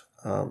realize,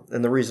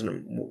 and the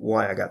reason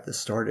why I got this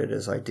started,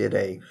 is I did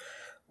a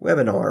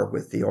webinar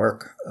with the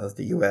ARC of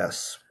the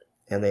U.S.,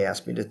 and they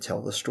asked me to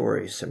tell the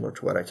story similar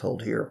to what I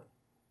told here.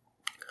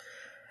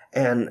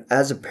 And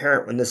as a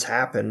parent, when this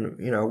happened,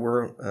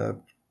 we're a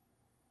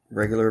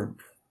regular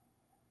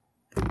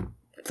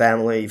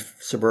family,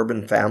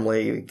 suburban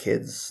family,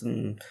 kids,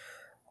 and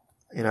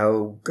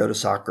go to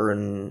soccer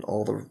and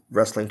all the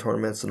wrestling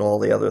tournaments and all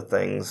the other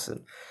things,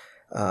 and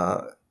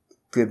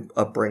good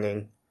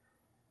upbringing.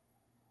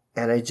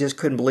 And I just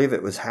couldn't believe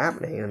it was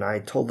happening. And I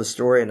told the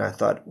story, and I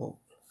thought, well,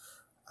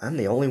 I'm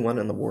the only one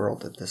in the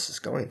world that this is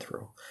going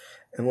through.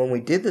 And when we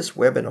did this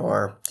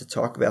webinar to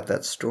talk about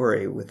that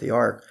story with the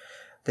ARC,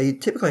 they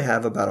typically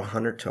have about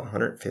 100 to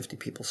 150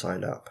 people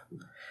signed up.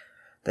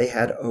 They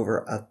had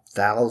over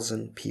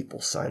 1,000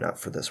 people sign up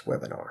for this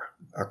webinar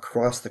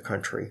across the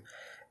country.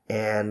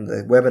 And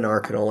the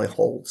webinar could only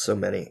hold so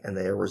many, and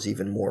there was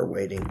even more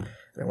waiting.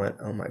 And I went,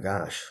 oh my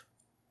gosh,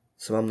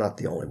 so I'm not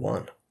the only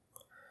one.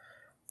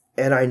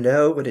 And I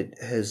know what it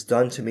has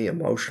done to me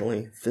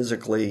emotionally,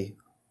 physically,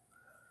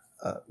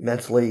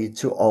 mentally,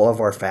 to all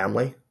of our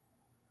family.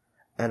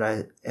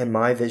 And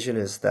my vision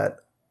is that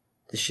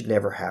this should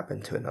never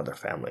happen to another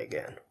family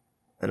again.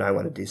 And I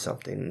want to do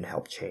something and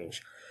help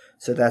change.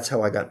 So that's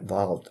how I got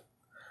involved.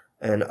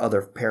 And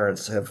other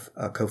parents have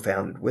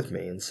co-founded with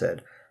me and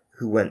said,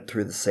 who went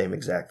through the same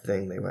exact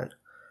thing. They went,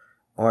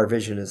 our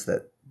vision is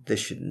that this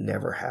should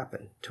never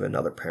happen to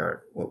another parent,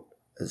 what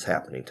is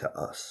happening to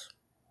us.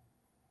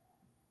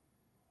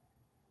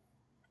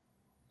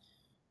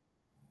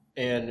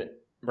 And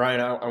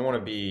Brian, I want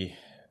to be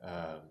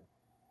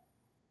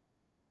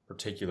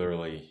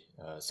particularly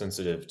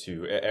sensitive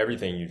to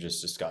everything you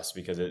just discussed,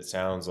 because it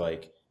sounds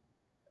like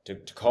to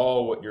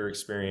call what your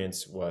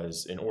experience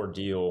was an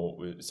ordeal,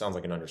 it sounds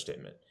like an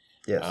understatement.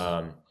 Yes.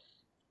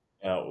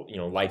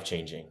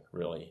 Life-changing,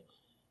 really.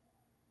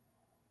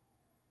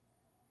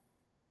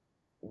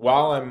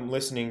 While I'm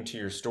listening to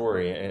your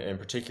story, and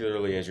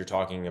particularly as you're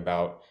talking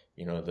about,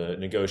 the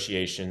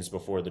negotiations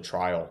before the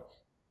trial,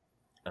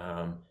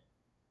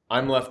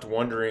 I'm left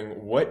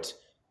wondering what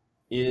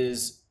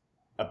is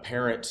a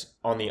parent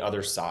on the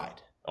other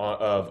side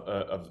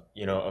of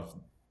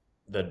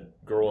the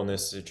girl in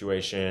this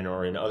situation,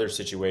 or in other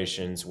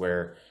situations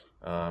where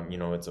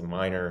it's a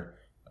minor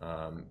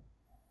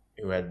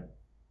who had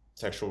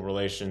sexual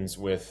relations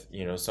with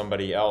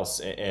somebody else,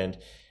 and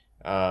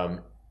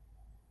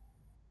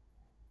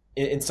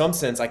in some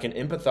sense I can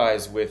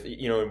empathize with,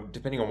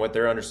 depending on what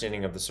their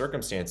understanding of the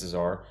circumstances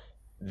are,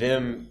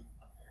 them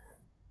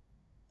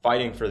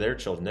fighting for their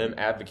children, them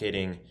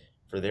advocating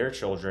for their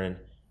children,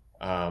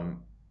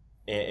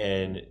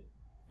 and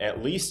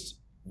at least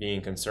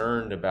being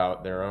concerned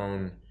about their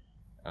own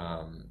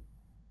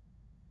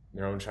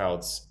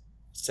child's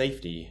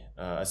safety,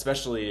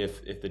 especially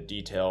if the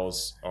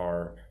details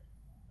are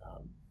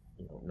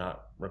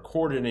not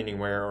recorded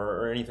anywhere,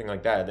 or anything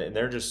like that.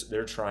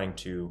 They're trying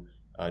to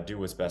do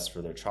what's best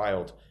for their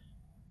child.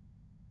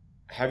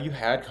 Have you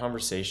had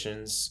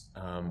conversations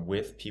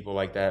with people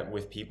like that,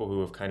 with people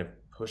who have kind of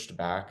pushed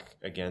back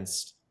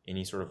against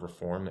any sort of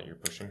reform that you're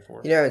pushing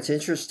for? It's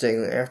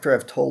interesting. After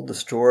I've told the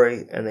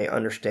story and they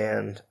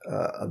understand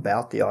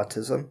about the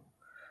autism,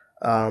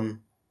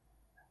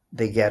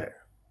 they get it.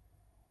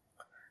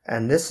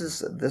 And this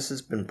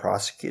has been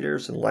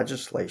prosecutors and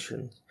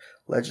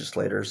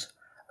legislators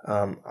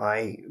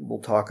I will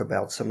talk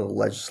about some of the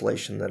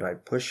legislation that I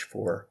push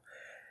for,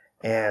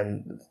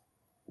 and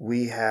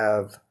we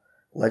have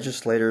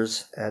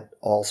legislators at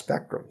all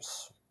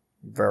spectrums,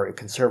 very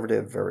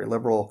conservative, very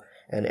liberal,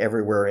 and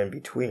everywhere in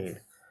between.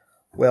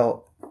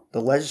 Well,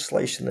 the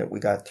legislation that we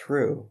got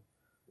through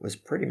was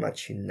pretty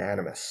much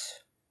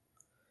unanimous,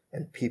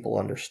 and people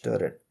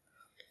understood it.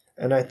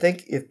 And I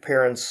think if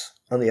parents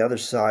on the other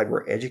side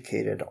were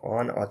educated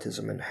on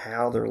autism and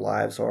how their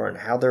lives are and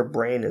how their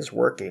brain is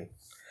working,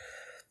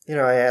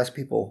 I ask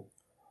people,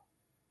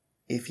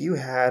 if you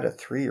had a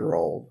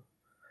 3-year-old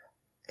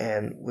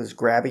and was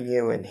grabbing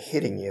you and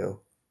hitting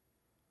you,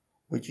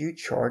 would you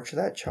charge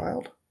that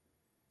child?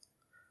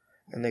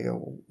 And they go,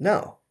 well,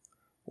 no.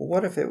 Well,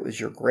 what if it was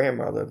your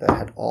grandmother that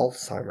had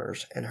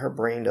Alzheimer's and her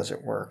brain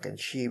doesn't work and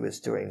she was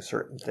doing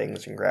certain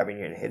things and grabbing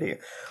you and hitting you?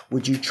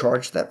 Would you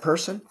charge that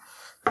person?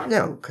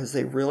 No, because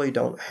they really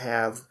do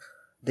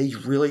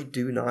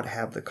not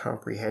have the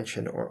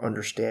comprehension or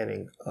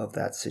understanding of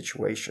that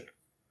situation.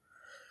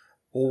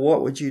 Well,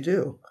 what would you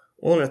do?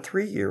 Well, in a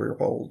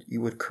 3-year-old, you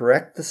would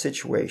correct the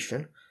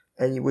situation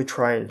and you would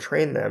try and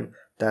train them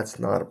that's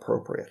not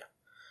appropriate.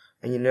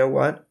 And you know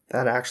what?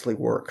 That actually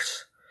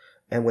works.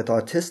 And with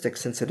autistic,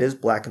 since it is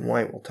black and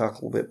white, we'll talk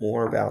a little bit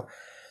more about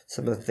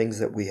some of the things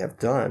that we have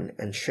done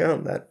and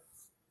shown that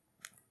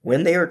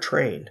when they are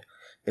trained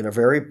in a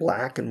very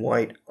black and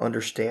white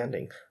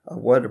understanding of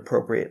what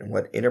appropriate and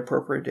what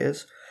inappropriate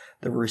is,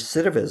 the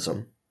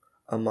recidivism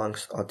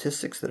amongst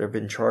autistics that have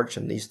been charged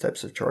in these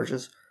types of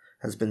charges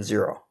has been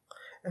zero.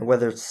 And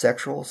whether it's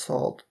sexual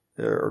assault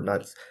or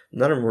not,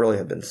 none of them really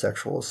have been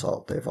sexual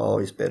assault. They've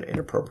always been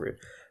inappropriate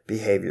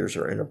behaviors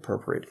or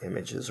inappropriate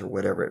images or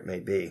whatever it may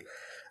be.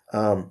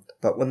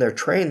 But when they're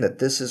trained that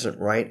this isn't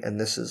right and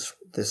this is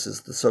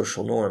the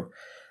social norm,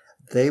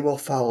 they will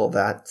follow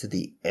that to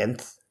the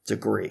nth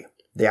degree.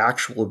 They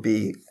actually will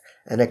be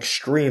an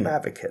extreme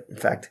advocate. In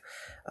fact,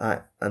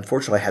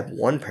 unfortunately, I had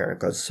one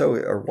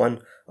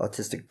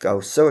autistic go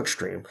so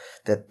extreme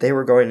that they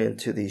were going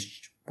into these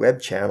web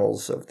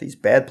channels of these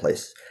bad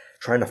places,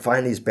 trying to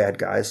find these bad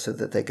guys so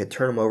that they could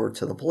turn them over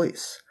to the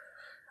police.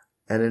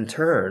 And in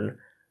turn,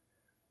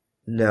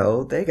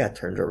 no, they got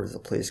turned over to the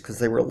police because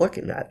they were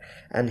looking at.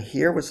 And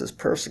here was this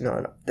person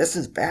going, this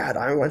is bad.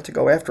 I want to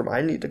go after him.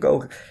 I need to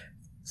go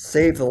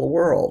save the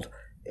world.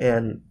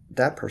 And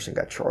that person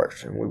got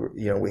charged. And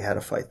we had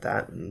to fight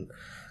that. And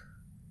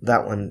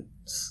that one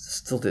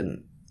still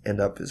didn't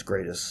end up as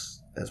great as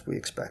we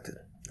expected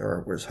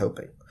or was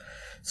hoping.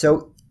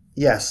 So,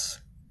 yes,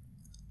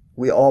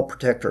 we all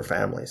protect our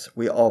families.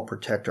 We all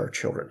protect our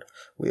children.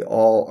 We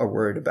all are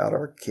worried about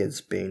our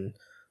kids being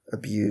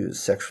abused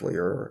sexually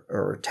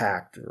or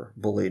attacked or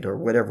bullied or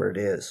whatever it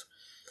is.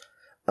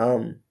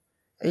 And,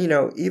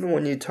 even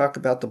when you talk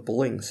about the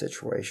bullying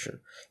situation,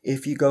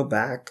 if you go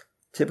back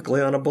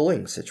typically on a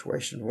bullying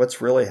situation,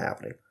 what's really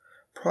happening?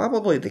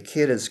 Probably the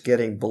kid is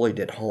getting bullied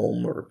at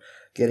home or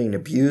getting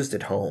abused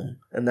at home,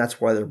 and that's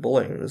why they're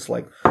bullying. And it's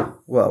like,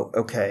 whoa,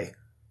 okay,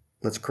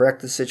 let's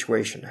correct the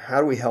situation.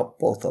 How do we help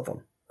both of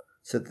them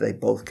so that they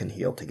both can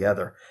heal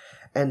together?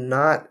 And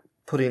not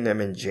putting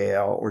them in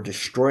jail or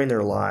destroying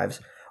their lives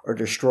or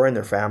destroying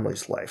their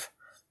family's life.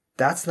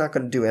 That's not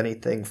going to do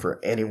anything for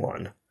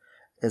anyone.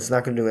 It's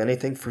not going to do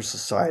anything for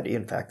society.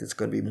 In fact, it's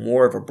going to be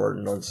more of a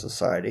burden on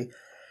society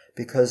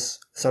because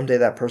someday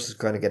that person's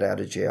going to get out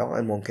of jail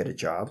and won't get a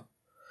job,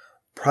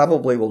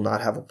 probably will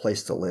not have a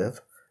place to live,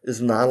 is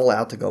not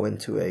allowed to go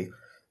into a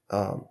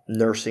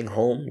nursing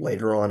home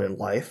later on in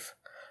life.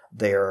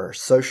 They are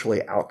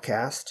socially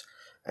outcast,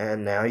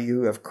 and now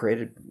you have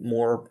created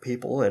more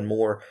people and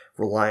more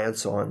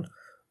reliance on,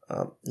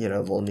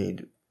 they'll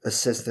need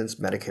assistance,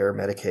 Medicare,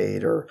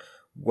 Medicaid, or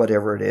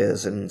whatever it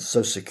is, and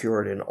Social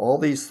Security, and all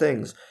these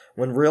things,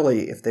 when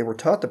really, if they were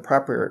taught the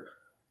proper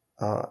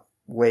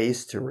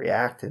ways to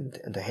react and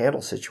to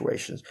handle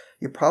situations,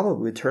 you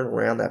probably would turn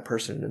around that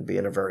person and be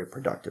a very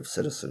productive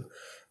citizen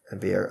and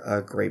be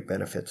a great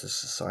benefit to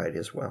society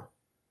as well.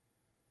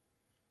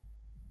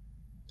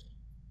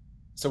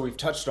 So we've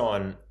touched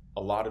on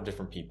a lot of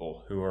different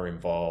people who are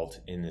involved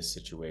in this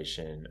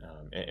situation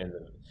and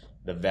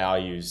the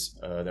values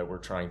that we're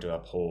trying to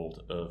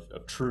uphold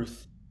of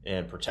truth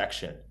and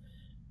protection.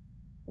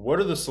 What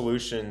are the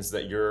solutions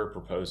that you're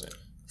proposing?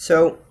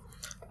 So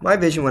my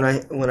vision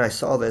when I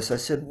saw this, I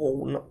said,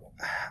 well,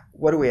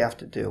 what do we have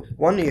to do?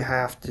 One,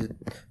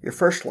 your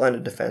first line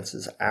of defense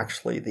is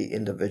actually the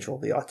individual,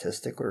 the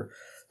autistic or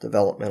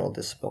developmental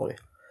disability.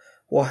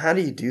 Well, how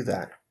do you do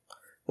that?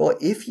 Well,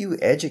 if you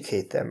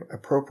educate them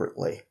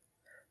appropriately,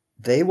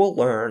 they will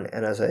learn,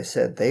 and as I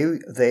said,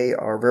 they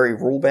are very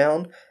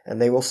rule-bound,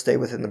 and they will stay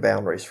within the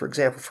boundaries. For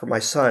example, for my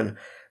son,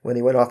 when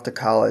he went off to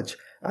college,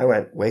 I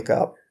went, wake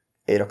up,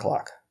 8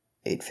 o'clock,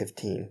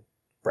 8:15,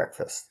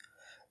 breakfast,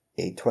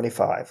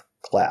 8:25,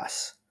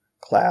 class,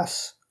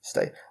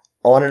 stay,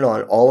 on and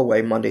on, all the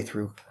way Monday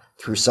through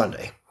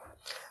Sunday.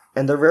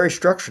 And they're very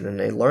structured, and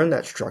they learn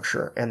that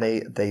structure, and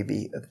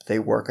they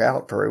work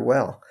out very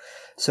well.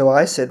 So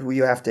I said, well,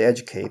 you have to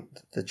educate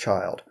the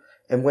child.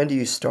 And when do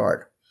you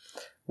start?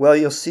 Well,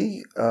 you'll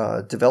see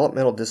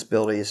developmental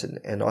disabilities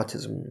and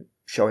autism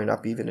showing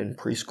up even in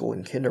preschool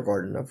and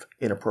kindergarten of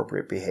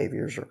inappropriate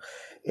behaviors or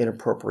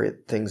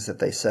inappropriate things that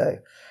they say.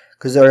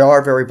 Because they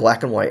are very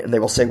black and white, and they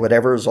will say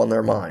whatever is on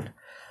their mind.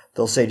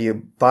 They'll say to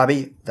you,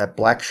 Bobby, that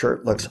black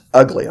shirt looks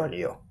ugly on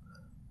you.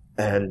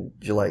 And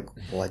you're like,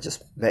 well, I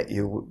just met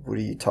you. What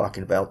are you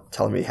talking about?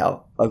 Telling me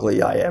how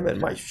ugly I am in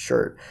my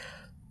shirt.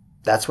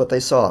 That's what they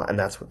saw, and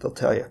that's what they'll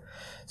tell you.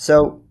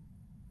 So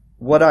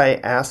what I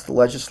asked the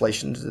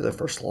legislation, the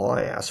first law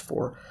I asked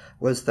for,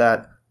 was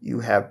that you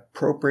have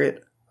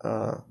appropriate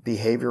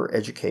behavior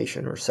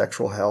education or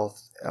sexual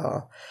health,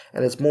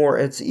 and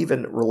it's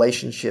even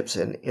relationships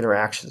and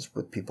interactions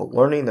with people,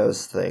 learning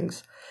those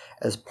things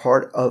as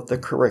part of the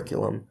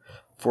curriculum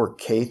for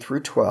K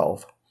through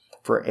 12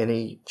 for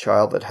any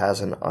child that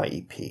has an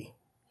IEP.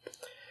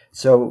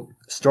 So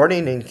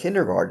starting in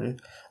kindergarten,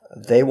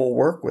 they will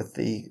work with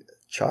the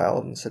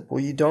child and said,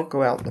 well, you don't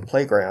go out in the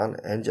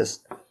playground and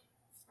just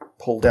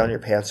pull down your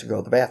pants and go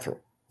to the bathroom.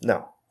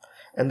 No.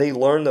 And they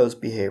learn those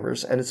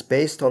behaviors, and it's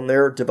based on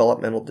their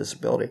developmental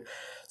disability.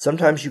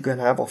 Sometimes you can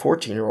have a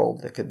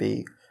 14-year-old that could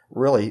be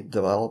really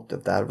developed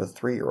of that of a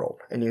 3-year-old,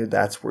 and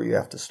that's where you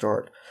have to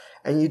start.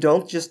 And you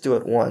don't just do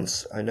it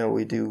once. I know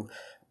we do,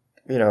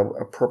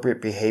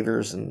 appropriate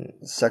behaviors and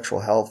sexual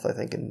health, I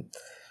think, in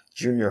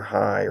junior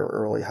high or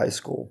early high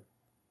school.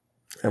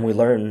 And we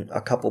learn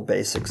a couple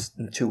basics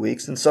in 2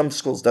 weeks, and some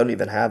schools don't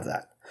even have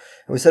that.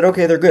 And we said,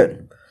 okay, they're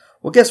good.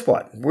 Well, guess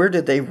what? Where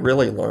did they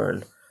really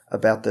learn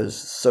about those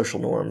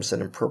social norms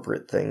and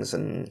appropriate things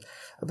and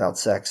about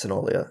sex and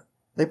all that?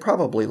 They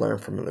probably learn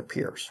from their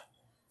peers.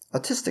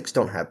 Autistics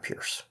don't have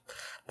peers.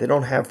 They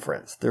don't have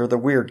friends. They're the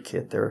weird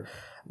kid. They're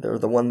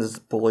the one that's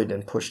bullied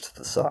and pushed to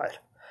the side.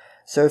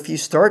 So if you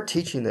start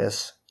teaching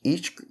this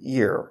each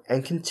year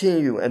and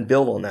continue and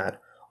build on that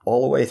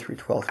all the way through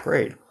 12th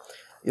grade,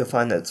 you'll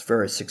find that it's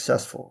very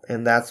successful.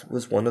 And that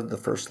was one of the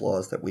first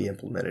laws that we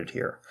implemented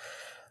here.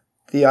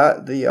 The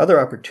other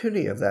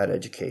opportunity of that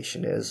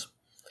education is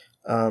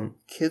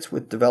kids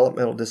with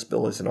developmental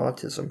disabilities and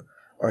autism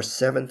are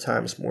 7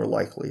 times more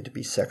likely to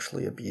be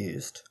sexually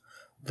abused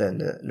than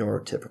the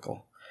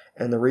neurotypical.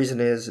 And the reason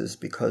is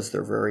because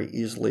they're very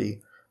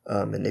easily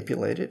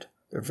manipulated.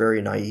 They're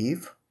very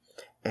naive.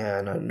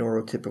 And a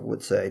neurotypical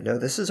would say, no,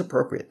 this is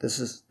appropriate. This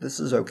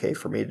is okay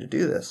for me to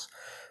do this.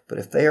 But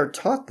if they are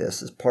taught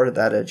this as part of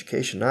that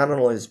education, not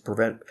only does it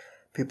prevent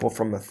people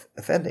from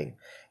offending,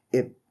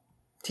 it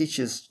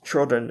teaches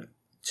children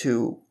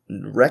to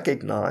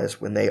recognize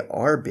when they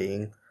are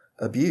being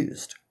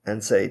abused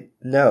and say,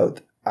 no,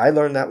 I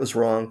learned that was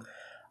wrong.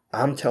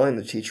 I'm telling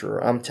the teacher,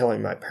 or I'm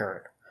telling my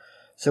parent.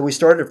 So we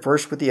started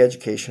first with the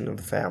education of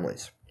the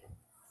families,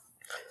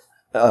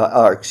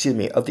 of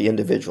the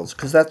individuals,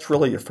 because that's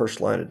really your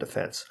first line of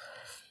defense.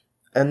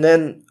 And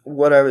then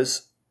what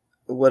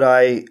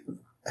I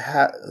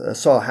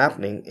saw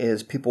happening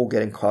is people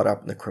getting caught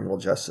up in the criminal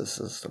justice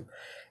system.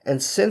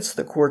 And since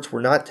the courts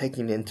were not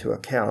taking into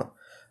account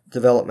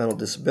developmental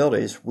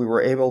disabilities, we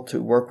were able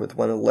to work with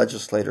one of the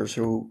legislators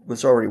who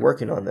was already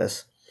working on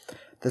this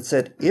that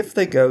said if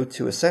they go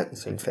to a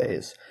sentencing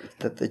phase,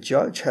 that the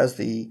judge has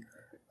the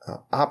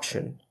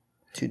option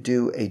to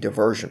do a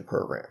diversion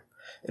program.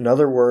 In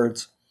other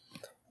words,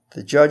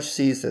 the judge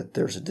sees that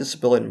there's a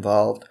disability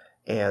involved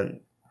and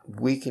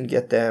we can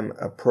get them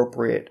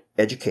appropriate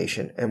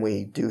education, and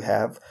we do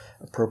have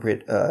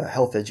appropriate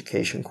health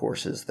education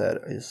courses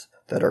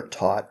that are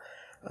taught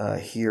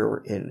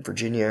here in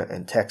Virginia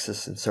and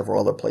Texas and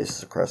several other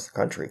places across the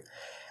country.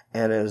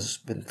 And it has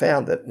been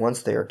found that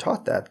once they are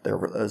taught that,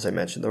 as I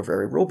mentioned, they're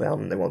very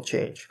rule-bound and they won't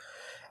change.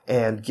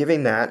 And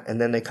giving that,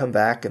 and then they come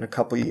back in a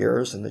couple of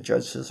years and the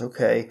judge says,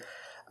 okay,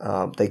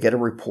 they get a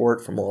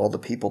report from all the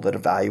people that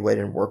evaluate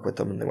and work with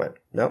them, and they went,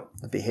 nope,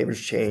 the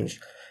behavior's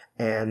changed,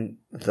 and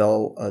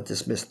they'll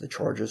dismiss the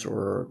charges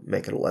or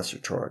make it a lesser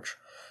charge.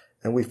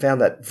 And we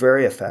found that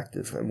very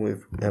effective, and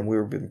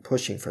we've been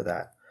pushing for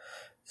that.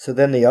 So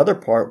then the other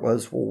part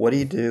was, well, what do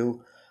you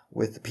do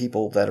with the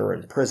people that are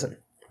in prison?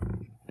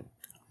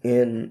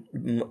 In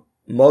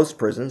most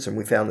prisons, and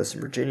we found this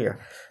in Virginia,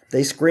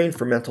 they screen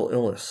for mental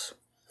illness.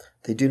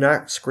 They do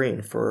not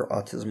screen for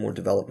autism or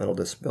developmental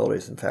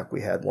disabilities. In fact,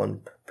 we had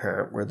one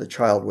parent where the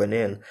child went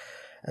in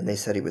and they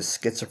said he was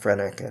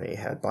schizophrenic and he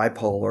had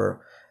bipolar,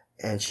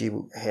 and she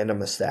handed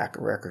him a stack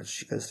of records.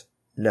 She goes,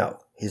 no,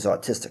 he's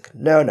autistic.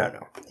 No,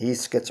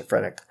 he's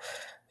schizophrenic.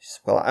 She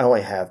said, well, I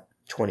only have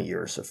 20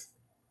 years of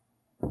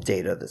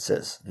data that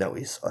says, no,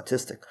 he's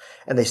autistic.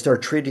 And they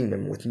start treating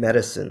them with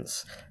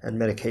medicines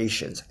and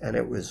medications, and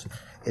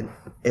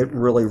it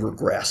really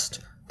regressed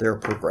their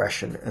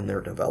progression and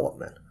their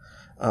development.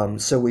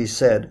 So we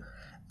said,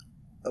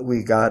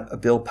 we got a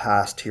bill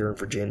passed here in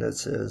Virginia that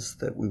says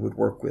that we would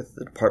work with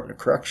the Department of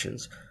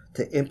Corrections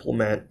to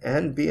implement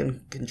and be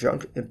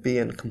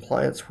in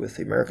compliance with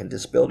the American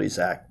Disabilities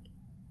Act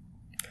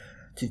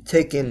to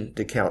take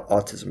into account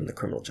autism in the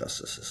criminal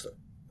justice system.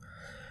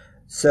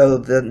 So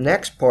the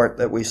next part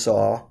that we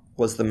saw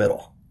was the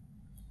middle.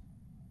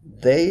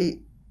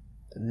 They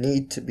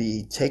need to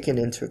be taken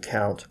into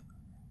account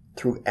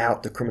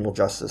throughout the criminal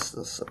justice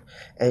system.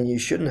 And you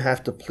shouldn't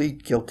have to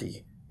plead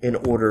guilty in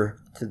order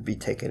to be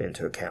taken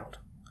into account.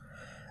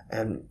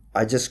 And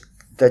that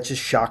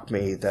just shocked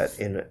me that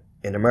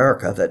in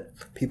America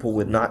that people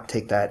would not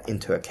take that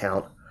into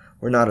account.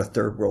 We're not a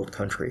third world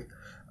country.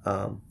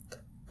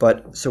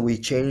 But so we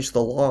changed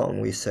the law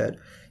and we said,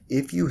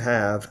 if you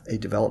have a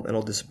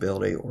developmental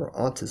disability or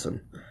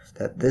autism,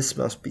 that this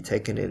must be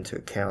taken into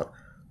account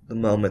the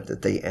moment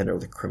that they enter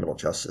the criminal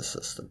justice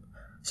system.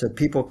 So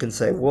people can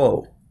say,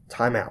 whoa,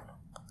 time out.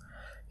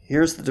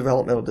 Here's the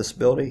developmental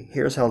disability.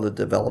 Here's how the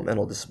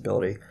developmental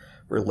disability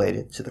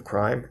related to the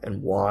crime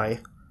and why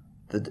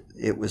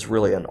it was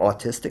really an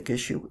autistic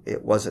issue.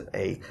 It wasn't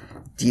a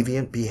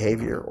deviant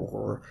behavior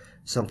or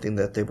something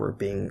that they were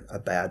being a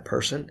bad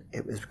person.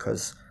 It was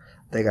because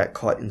they got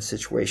caught in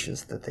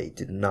situations that they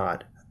did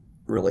not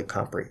really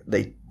comprehend.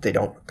 They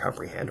don't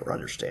comprehend or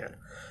understand.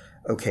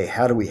 Okay,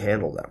 how do we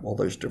handle that? Well,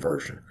 there's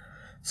diversion.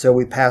 So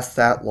we passed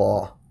that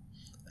law,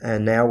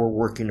 and now we're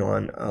working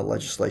on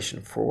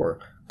legislation for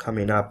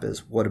coming up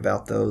is what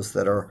about those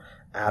that are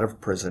out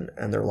of prison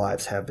and their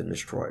lives have been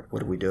destroyed? What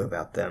do we do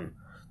about them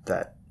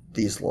that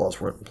these laws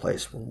weren't in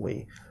place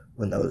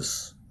when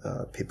those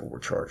people were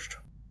charged?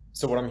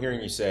 So what I'm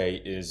hearing you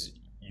say is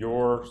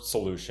your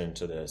solution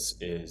to this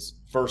is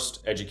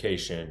first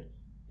education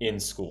in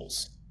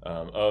schools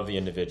of the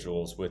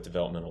individuals with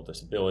developmental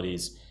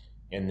disabilities,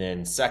 and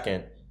then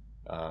second,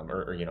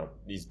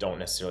 these don't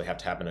necessarily have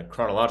to happen in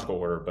chronological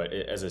order, but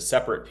as a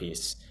separate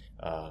piece,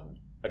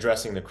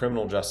 addressing the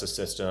criminal justice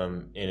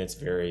system in its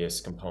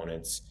various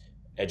components,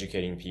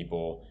 educating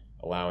people,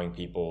 allowing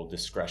people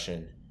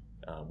discretion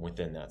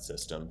within that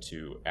system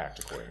to act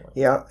accordingly.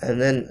 Yeah,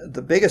 and then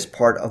the biggest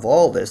part of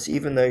all this,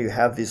 even though you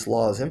have these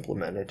laws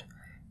implemented,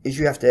 is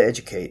you have to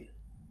educate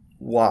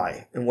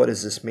why and what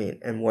does this mean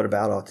and what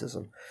about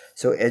autism.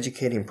 So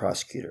educating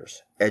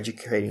prosecutors,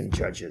 educating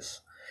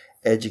judges,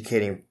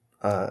 educating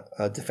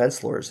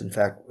defense lawyers. In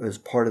fact, as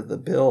part of the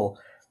bill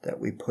that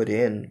we put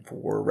in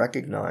for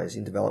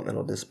recognizing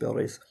developmental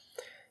disabilities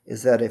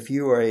is that if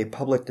you are a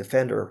public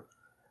defender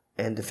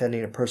and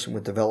defending a person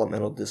with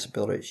developmental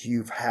disabilities,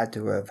 you've had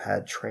to have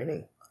had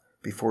training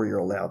before you're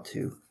allowed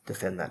to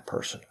defend that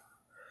person.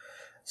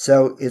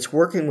 So it's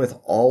working with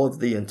all of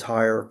the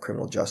entire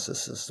criminal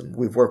justice system.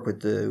 We've worked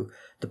with the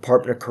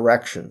Department of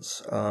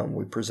Corrections.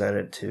 We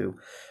presented to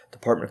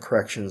Department of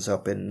Corrections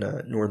up in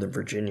Northern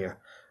Virginia,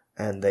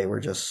 and they were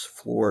just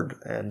floored.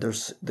 And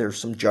there's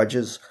some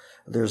judges.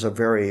 There's a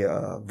very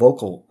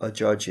vocal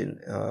judge in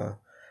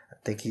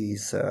I think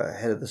he's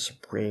head of the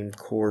Supreme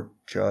Court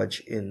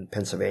judge in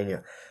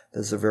Pennsylvania.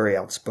 There's a very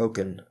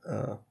outspoken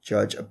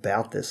judge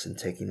about this and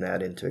taking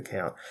that into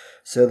account.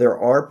 So there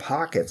are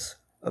pockets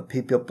of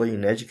people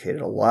being educated.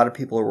 A lot of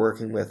people are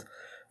working with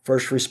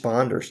first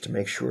responders to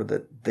make sure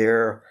that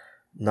they're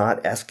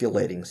not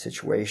escalating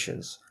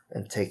situations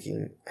and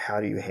taking how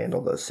do you handle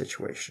those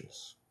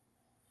situations.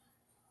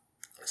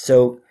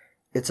 So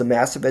it's a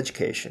massive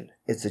education.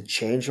 It's a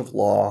change of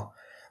law,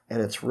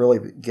 and it's really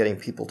getting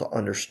people to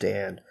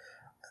understand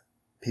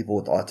people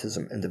with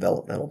autism and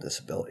developmental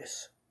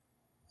disabilities.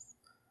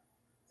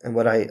 And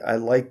what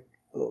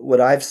what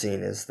I've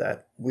seen is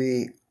that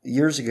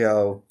years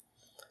ago,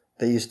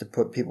 they used to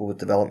put people with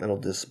developmental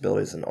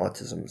disabilities and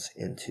autisms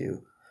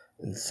into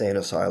insane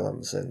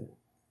asylums and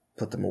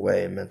put them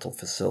away in mental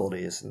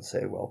facilities and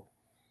say, well,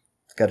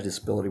 it's got a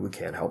disability, we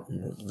can't help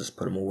them, we'll just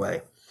put them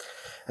away.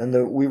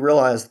 And we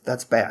realized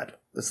that's bad.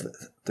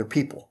 They're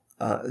people.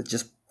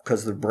 Just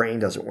because their brain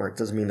doesn't work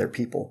doesn't mean they're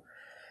people.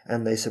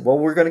 And they said, well,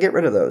 we're going to get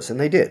rid of those. And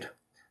they did.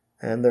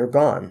 And they're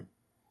gone.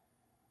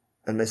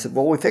 And they said,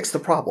 well, we fixed the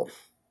problem.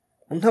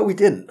 Well, no, we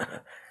didn't.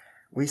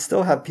 We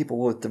still have people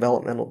with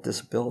developmental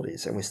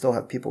disabilities, and we still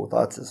have people with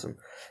autism. In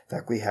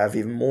fact, we have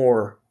even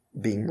more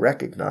being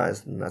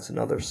recognized, and that's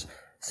another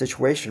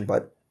situation.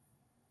 But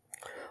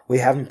we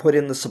haven't put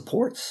in the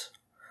supports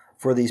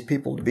for these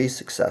people to be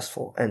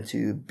successful and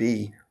to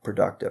be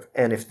productive.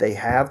 And if they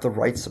have the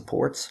right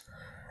supports,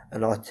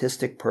 an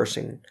autistic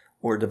person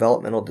or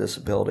developmental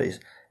disabilities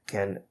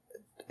can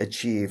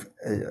achieve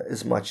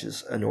as much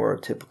as a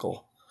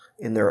neurotypical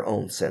in their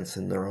own sense,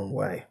 in their own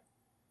way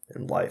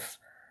in life.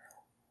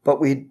 But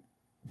we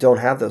don't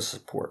have those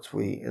supports.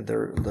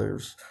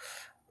 There's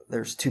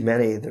too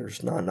many.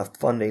 There's not enough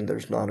funding.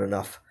 There's not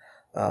enough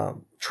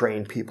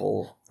trained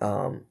people,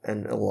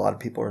 and a lot of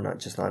people are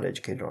not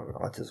educated on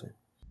autism.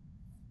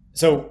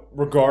 So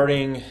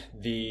regarding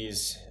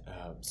these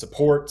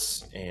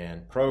supports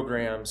and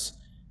programs,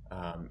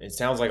 it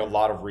sounds like a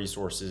lot of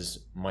resources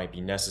might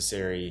be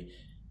necessary.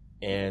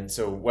 And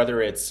so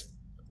whether it's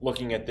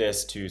looking at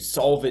this to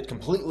solve it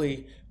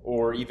completely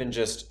or even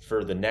just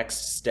for the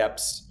next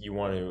steps you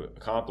want to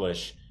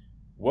accomplish,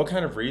 what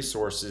kind of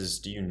resources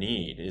do you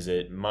need? Is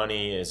it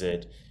money? Is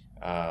it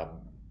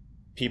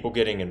people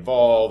getting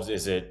involved?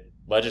 Is it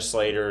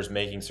legislators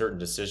making certain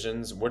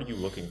decisions? What are you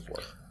looking for?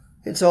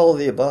 It's all of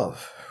the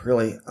above,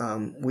 really.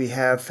 We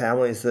have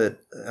families that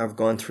have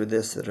gone through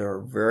this that are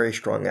very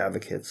strong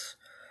advocates.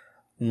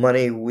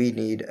 Money, we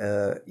need,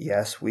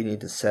 yes, we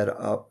need to set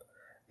up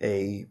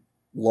a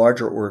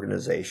larger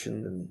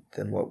organization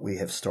than what we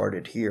have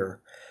started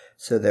here,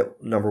 so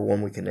that, number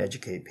one, we can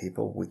educate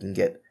people. We can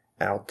get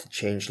out to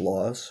change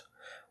laws.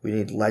 We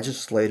need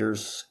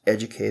legislators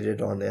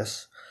educated on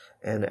this.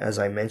 And as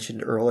I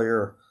mentioned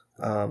earlier,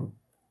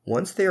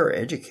 once they are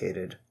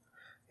educated,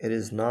 it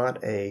is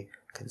not a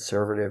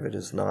conservative, it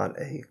is not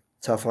a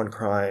tough on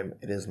crime,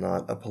 it is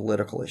not a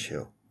political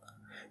issue.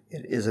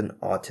 It is an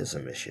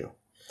autism issue.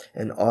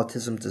 And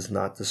autism does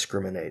not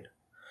discriminate.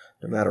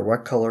 No matter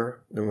what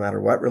color, no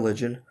matter what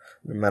religion,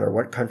 no matter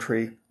what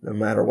country, no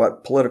matter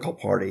what political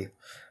party,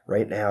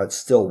 right now it's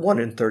still 1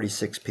 in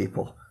 36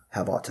 people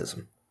have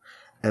autism.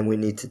 And we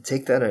need to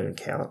take that into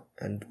account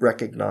and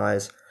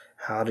recognize,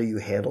 how do you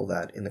handle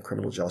that in the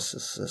criminal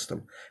justice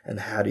system, and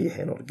how do you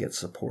handle to get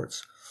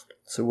supports?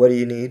 So what do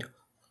you need?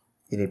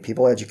 You need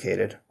people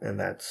educated, and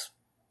that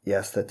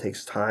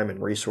takes time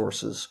and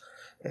resources,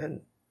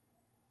 and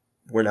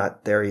we're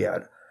not there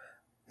yet.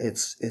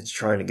 It's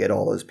trying to get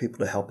all those people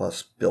to help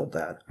us build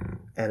that.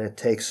 And it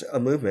takes a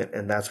movement,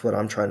 and that's what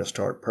I'm trying to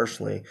start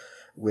personally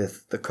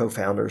with the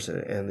co-founders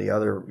and the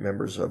other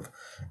members of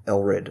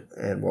LRID,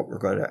 and what we're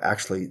going to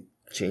actually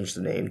change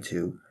the name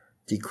to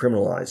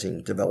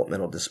Decriminalizing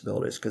Developmental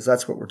Disabilities, because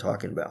that's what we're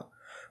talking about.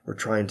 We're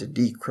trying to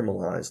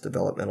decriminalize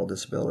developmental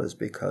disabilities,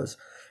 because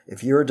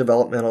if you're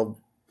developmental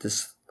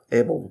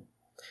disabled,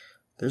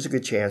 there's a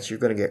good chance you're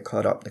going to get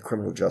caught up in the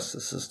criminal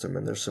justice system.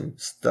 And there's some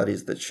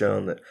studies that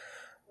shown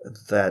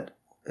that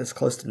it's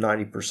close to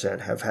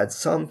 90% have had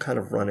some kind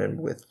of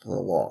run-in with the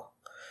law,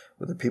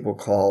 whether people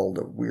called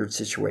a weird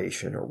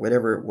situation or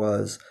whatever it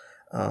was,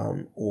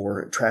 or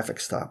a traffic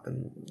stop,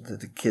 and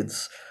the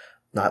kid's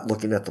not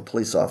looking at the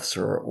police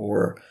officer,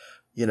 or,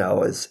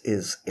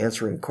 is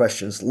answering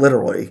questions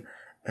literally,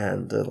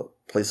 and the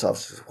police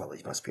officer says, well,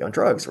 he must be on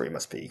drugs, or he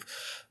must be,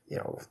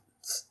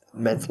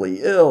 mentally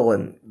ill,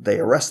 and they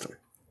arrest him.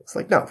 It's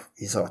like, no,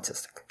 he's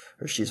autistic,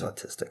 or she's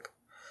autistic.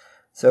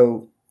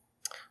 So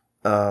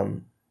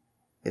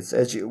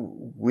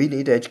we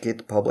need to educate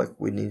the public.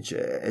 We need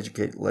to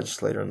educate the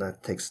legislator, and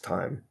that takes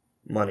time,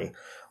 money.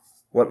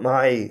 What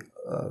my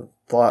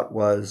thought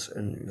was,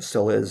 and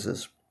still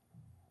is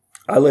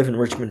I live in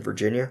Richmond,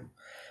 Virginia,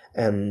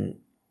 and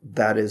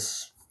that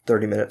is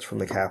 30 minutes from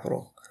the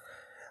Capitol.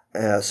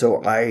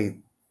 So I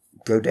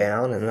go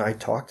down and I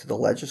talk to the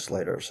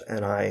legislators,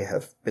 and I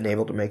have been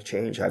able to make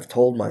change. I've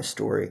told my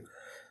story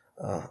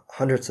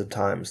hundreds of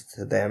times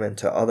to them and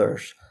to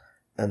others,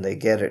 and they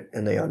get it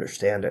and they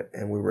understand it,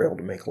 and we were able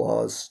to make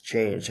laws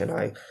change. And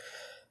I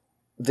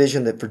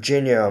vision that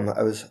Virginia,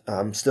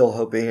 I'm still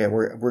hoping, and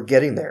we're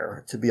getting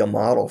there, to be a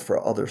model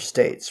for other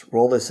states.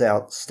 Roll this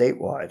out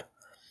statewide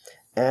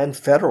and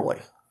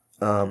federally.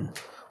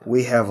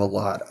 We have a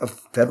lot of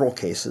federal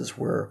cases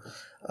where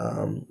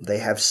they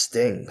have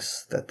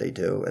stings that they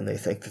do, and they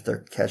think that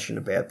they're catching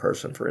a bad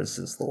person. For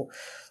instance,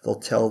 they'll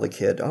tell the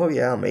kid, "Oh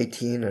yeah, I'm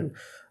 18,"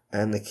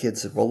 and the kid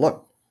said, "Well,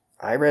 look,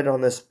 I read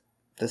on this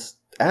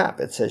app,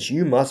 it says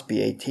you must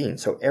be 18,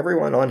 so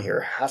everyone on here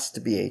has to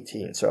be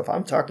 18. So if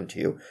I'm talking to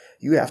you,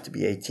 you have to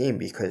be 18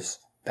 because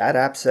that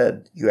app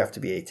said you have to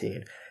be 18,"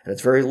 and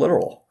it's very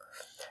literal.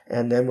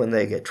 And then when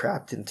they get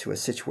trapped into a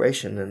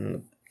situation,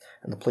 and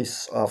the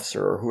police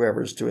officer or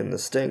whoever's doing the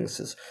sting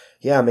says,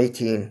 "Yeah, I'm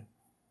 18,"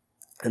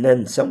 and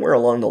then somewhere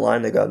along the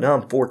line they go, "No,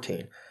 I'm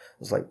 14."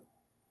 It's like,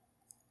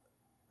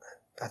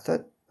 I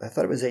thought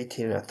it was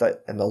 18,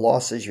 and the law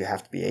says you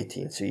have to be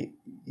 18, so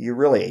you're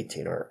really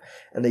 18,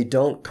 and they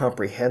don't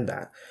comprehend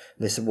that.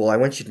 And they said, "Well, I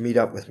want you to meet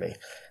up with me,"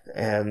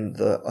 and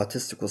the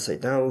autistic will say,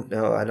 "No,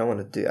 I don't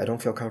want to I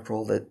don't feel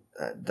comfortable.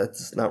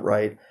 That's not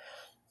right."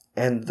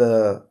 And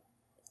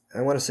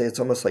I want to say it's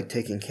almost like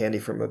taking candy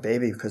from a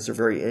baby, because they're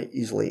very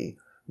easily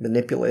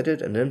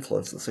manipulated and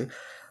influenced. They'll say,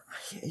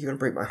 "You're going to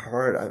break my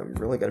heart. I'm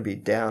really going to be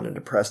down and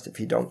depressed if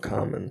you don't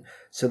come." And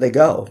so they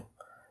go,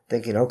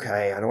 thinking,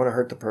 okay, I don't want to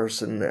hurt the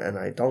person, and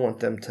I don't want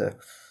them to,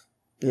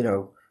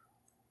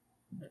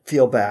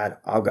 feel bad.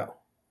 I'll go.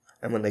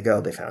 And when they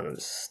go, they found it was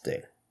a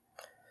sting.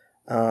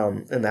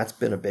 And that's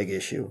been a big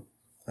issue.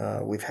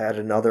 We've had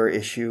another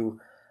issue,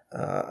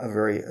 a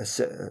very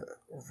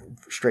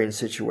strange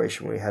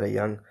situation. We had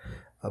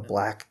a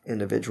black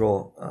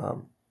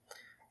individual.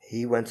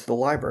 He went to the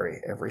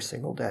library every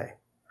single day,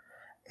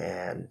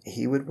 and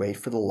he would wait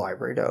for the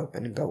library to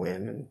open and go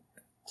in and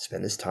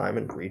spend his time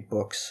and read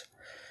books.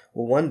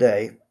 Well, one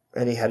day,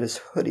 and he had his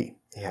hoodie.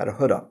 He had a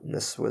hood up, and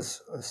this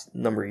was a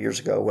number of years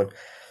ago when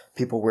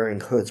people wearing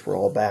hoods were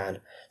all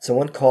bad.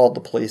 Someone called the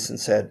police and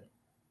said,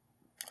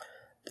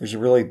 "There's a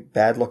really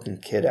bad-looking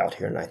kid out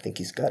here, and I think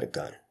he's got a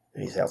gun,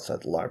 and he's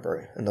outside the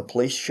library." And the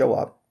police show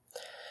up,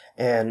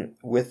 and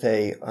with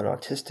an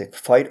autistic,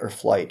 fight or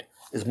flight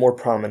is more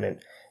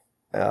prominent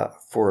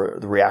for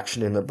the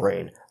reaction in the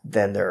brain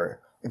than their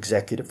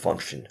executive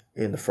function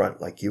in the front,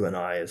 like you and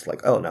I, is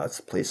like, "Oh, no, it's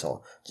the police.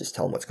 I'll just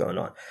tell them what's going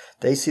on."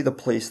 They see the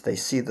police, they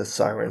see the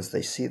sirens,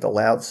 they see the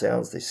loud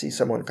sounds, they see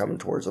someone coming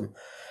towards them,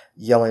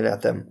 yelling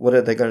at them. What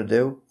are they going to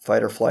do?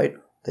 Fight or flight?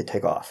 They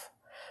take off.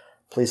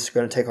 Police are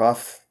going to take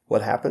off.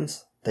 What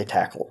happens? They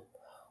tackle them.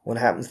 What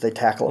happens? They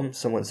tackle them.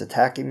 Someone's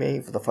attacking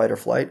me for the fight or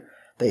flight.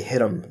 They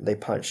hit him, they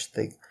punched.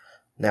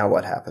 Now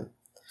what happened?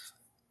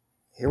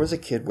 Here was a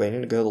kid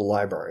waiting to go to the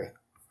library.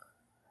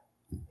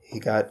 He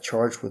got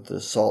charged with the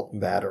assault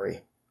and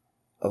battery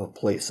of a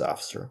police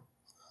officer,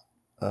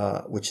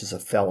 which is a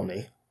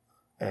felony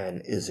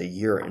and is a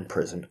year in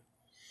prison.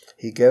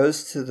 He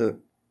goes to the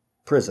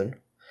prison.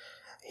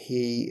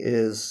 He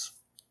is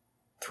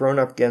thrown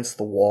up against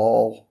the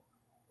wall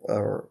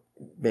or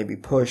maybe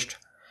pushed.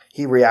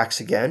 He reacts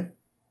again,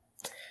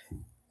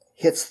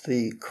 hits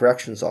the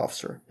corrections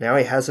officer. Now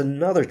he has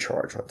another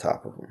charge on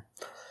top of him.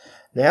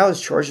 Now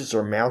his charges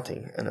are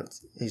mounting, and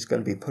he's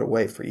going to be put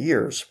away for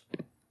years.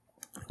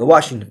 The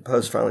Washington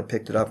Post finally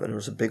picked it up, and it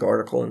was a big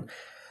article, and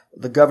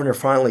the governor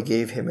finally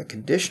gave him a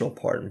conditional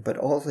pardon, but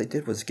all they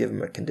did was give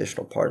him a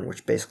conditional pardon,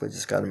 which basically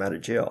just got him out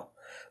of jail.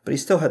 But he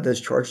still had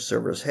those charges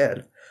over his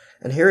head.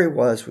 And here he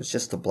was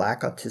just a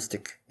black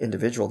autistic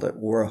individual that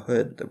wore a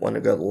hood, that wanted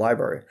to go to the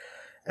library.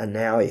 And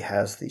now he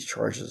has these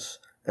charges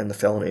and the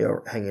felony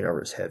hanging over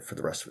his head for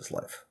the rest of his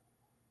life.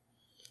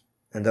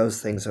 And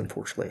those things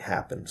unfortunately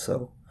happen.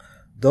 So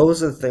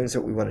those are the things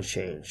that we want to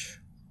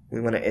change.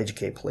 We want to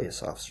educate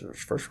police officers,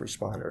 first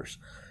responders.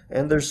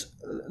 And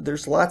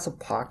there's lots of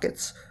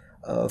pockets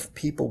of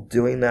people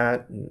doing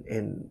that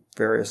in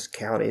various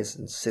counties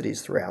and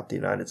cities throughout the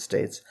United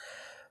States.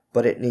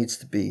 But it needs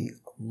to be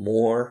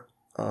more,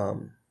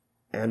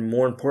 and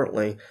more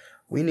importantly,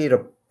 we need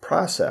a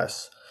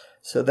process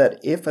so that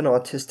if an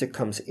autistic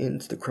comes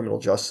into the criminal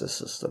justice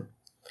system,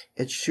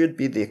 it should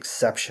be the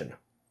exception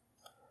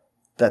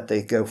that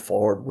they go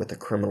forward with the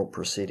criminal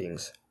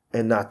proceedings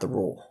and not the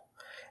rule,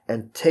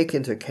 and take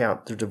into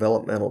account their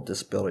developmental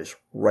disabilities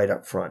right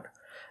up front.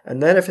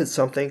 And then if it's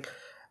something,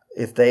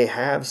 if they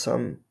have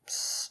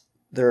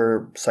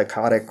they're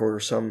psychotic or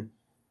some,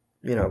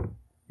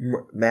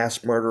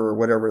 mass murder or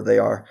whatever they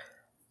are,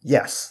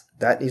 yes,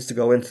 that needs to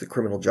go into the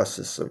criminal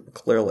justice system,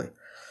 clearly.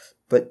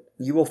 But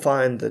you will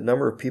find the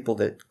number of people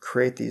that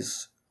create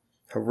these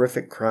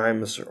horrific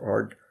crimes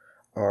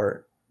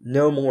are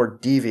no more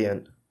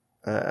deviant.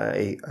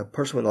 A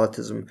person with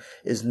autism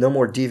is no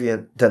more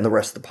deviant than the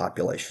rest of the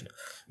population.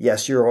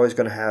 Yes, you're always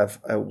going to have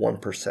a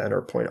 1%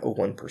 or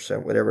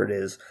 0.01%, whatever it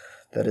is,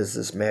 that is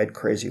this mad,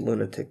 crazy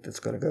lunatic that's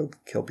going to go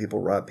kill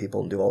people, rob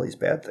people, and do all these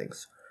bad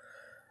things.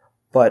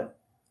 But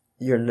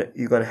you're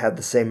going to have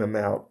the same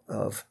amount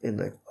in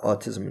the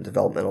autism and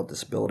developmental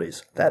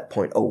disabilities, that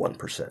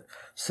 0.01%.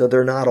 So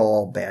they're not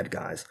all bad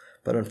guys.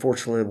 But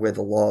unfortunately, the way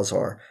the laws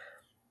are,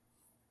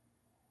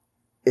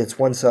 it's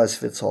one size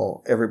fits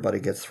all.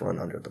 Everybody gets thrown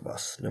under the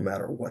bus, no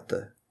matter what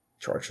the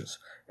charges.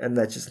 And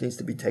that just needs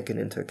to be taken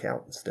into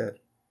account instead.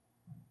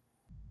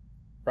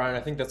 Brian,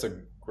 I think that's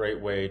a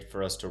great way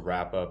for us to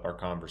wrap up our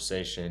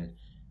conversation.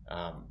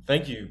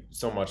 Thank you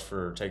so much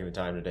for taking the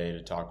time today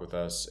to talk with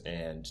us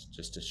and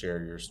just to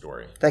share your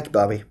story. Thank you,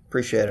 Bobby.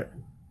 Appreciate it.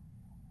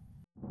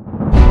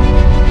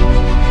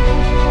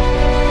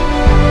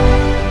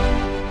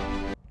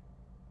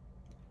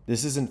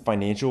 This isn't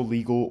financial,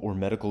 legal, or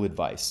medical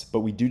advice,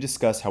 but we do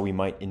discuss how we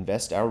might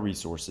invest our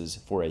resources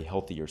for a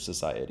healthier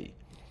society.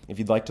 If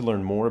you'd like to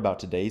learn more about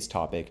today's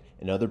topic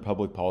and other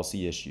public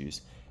policy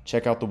issues,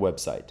 check out the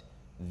website,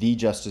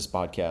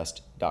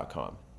 thejusticepodcast.com.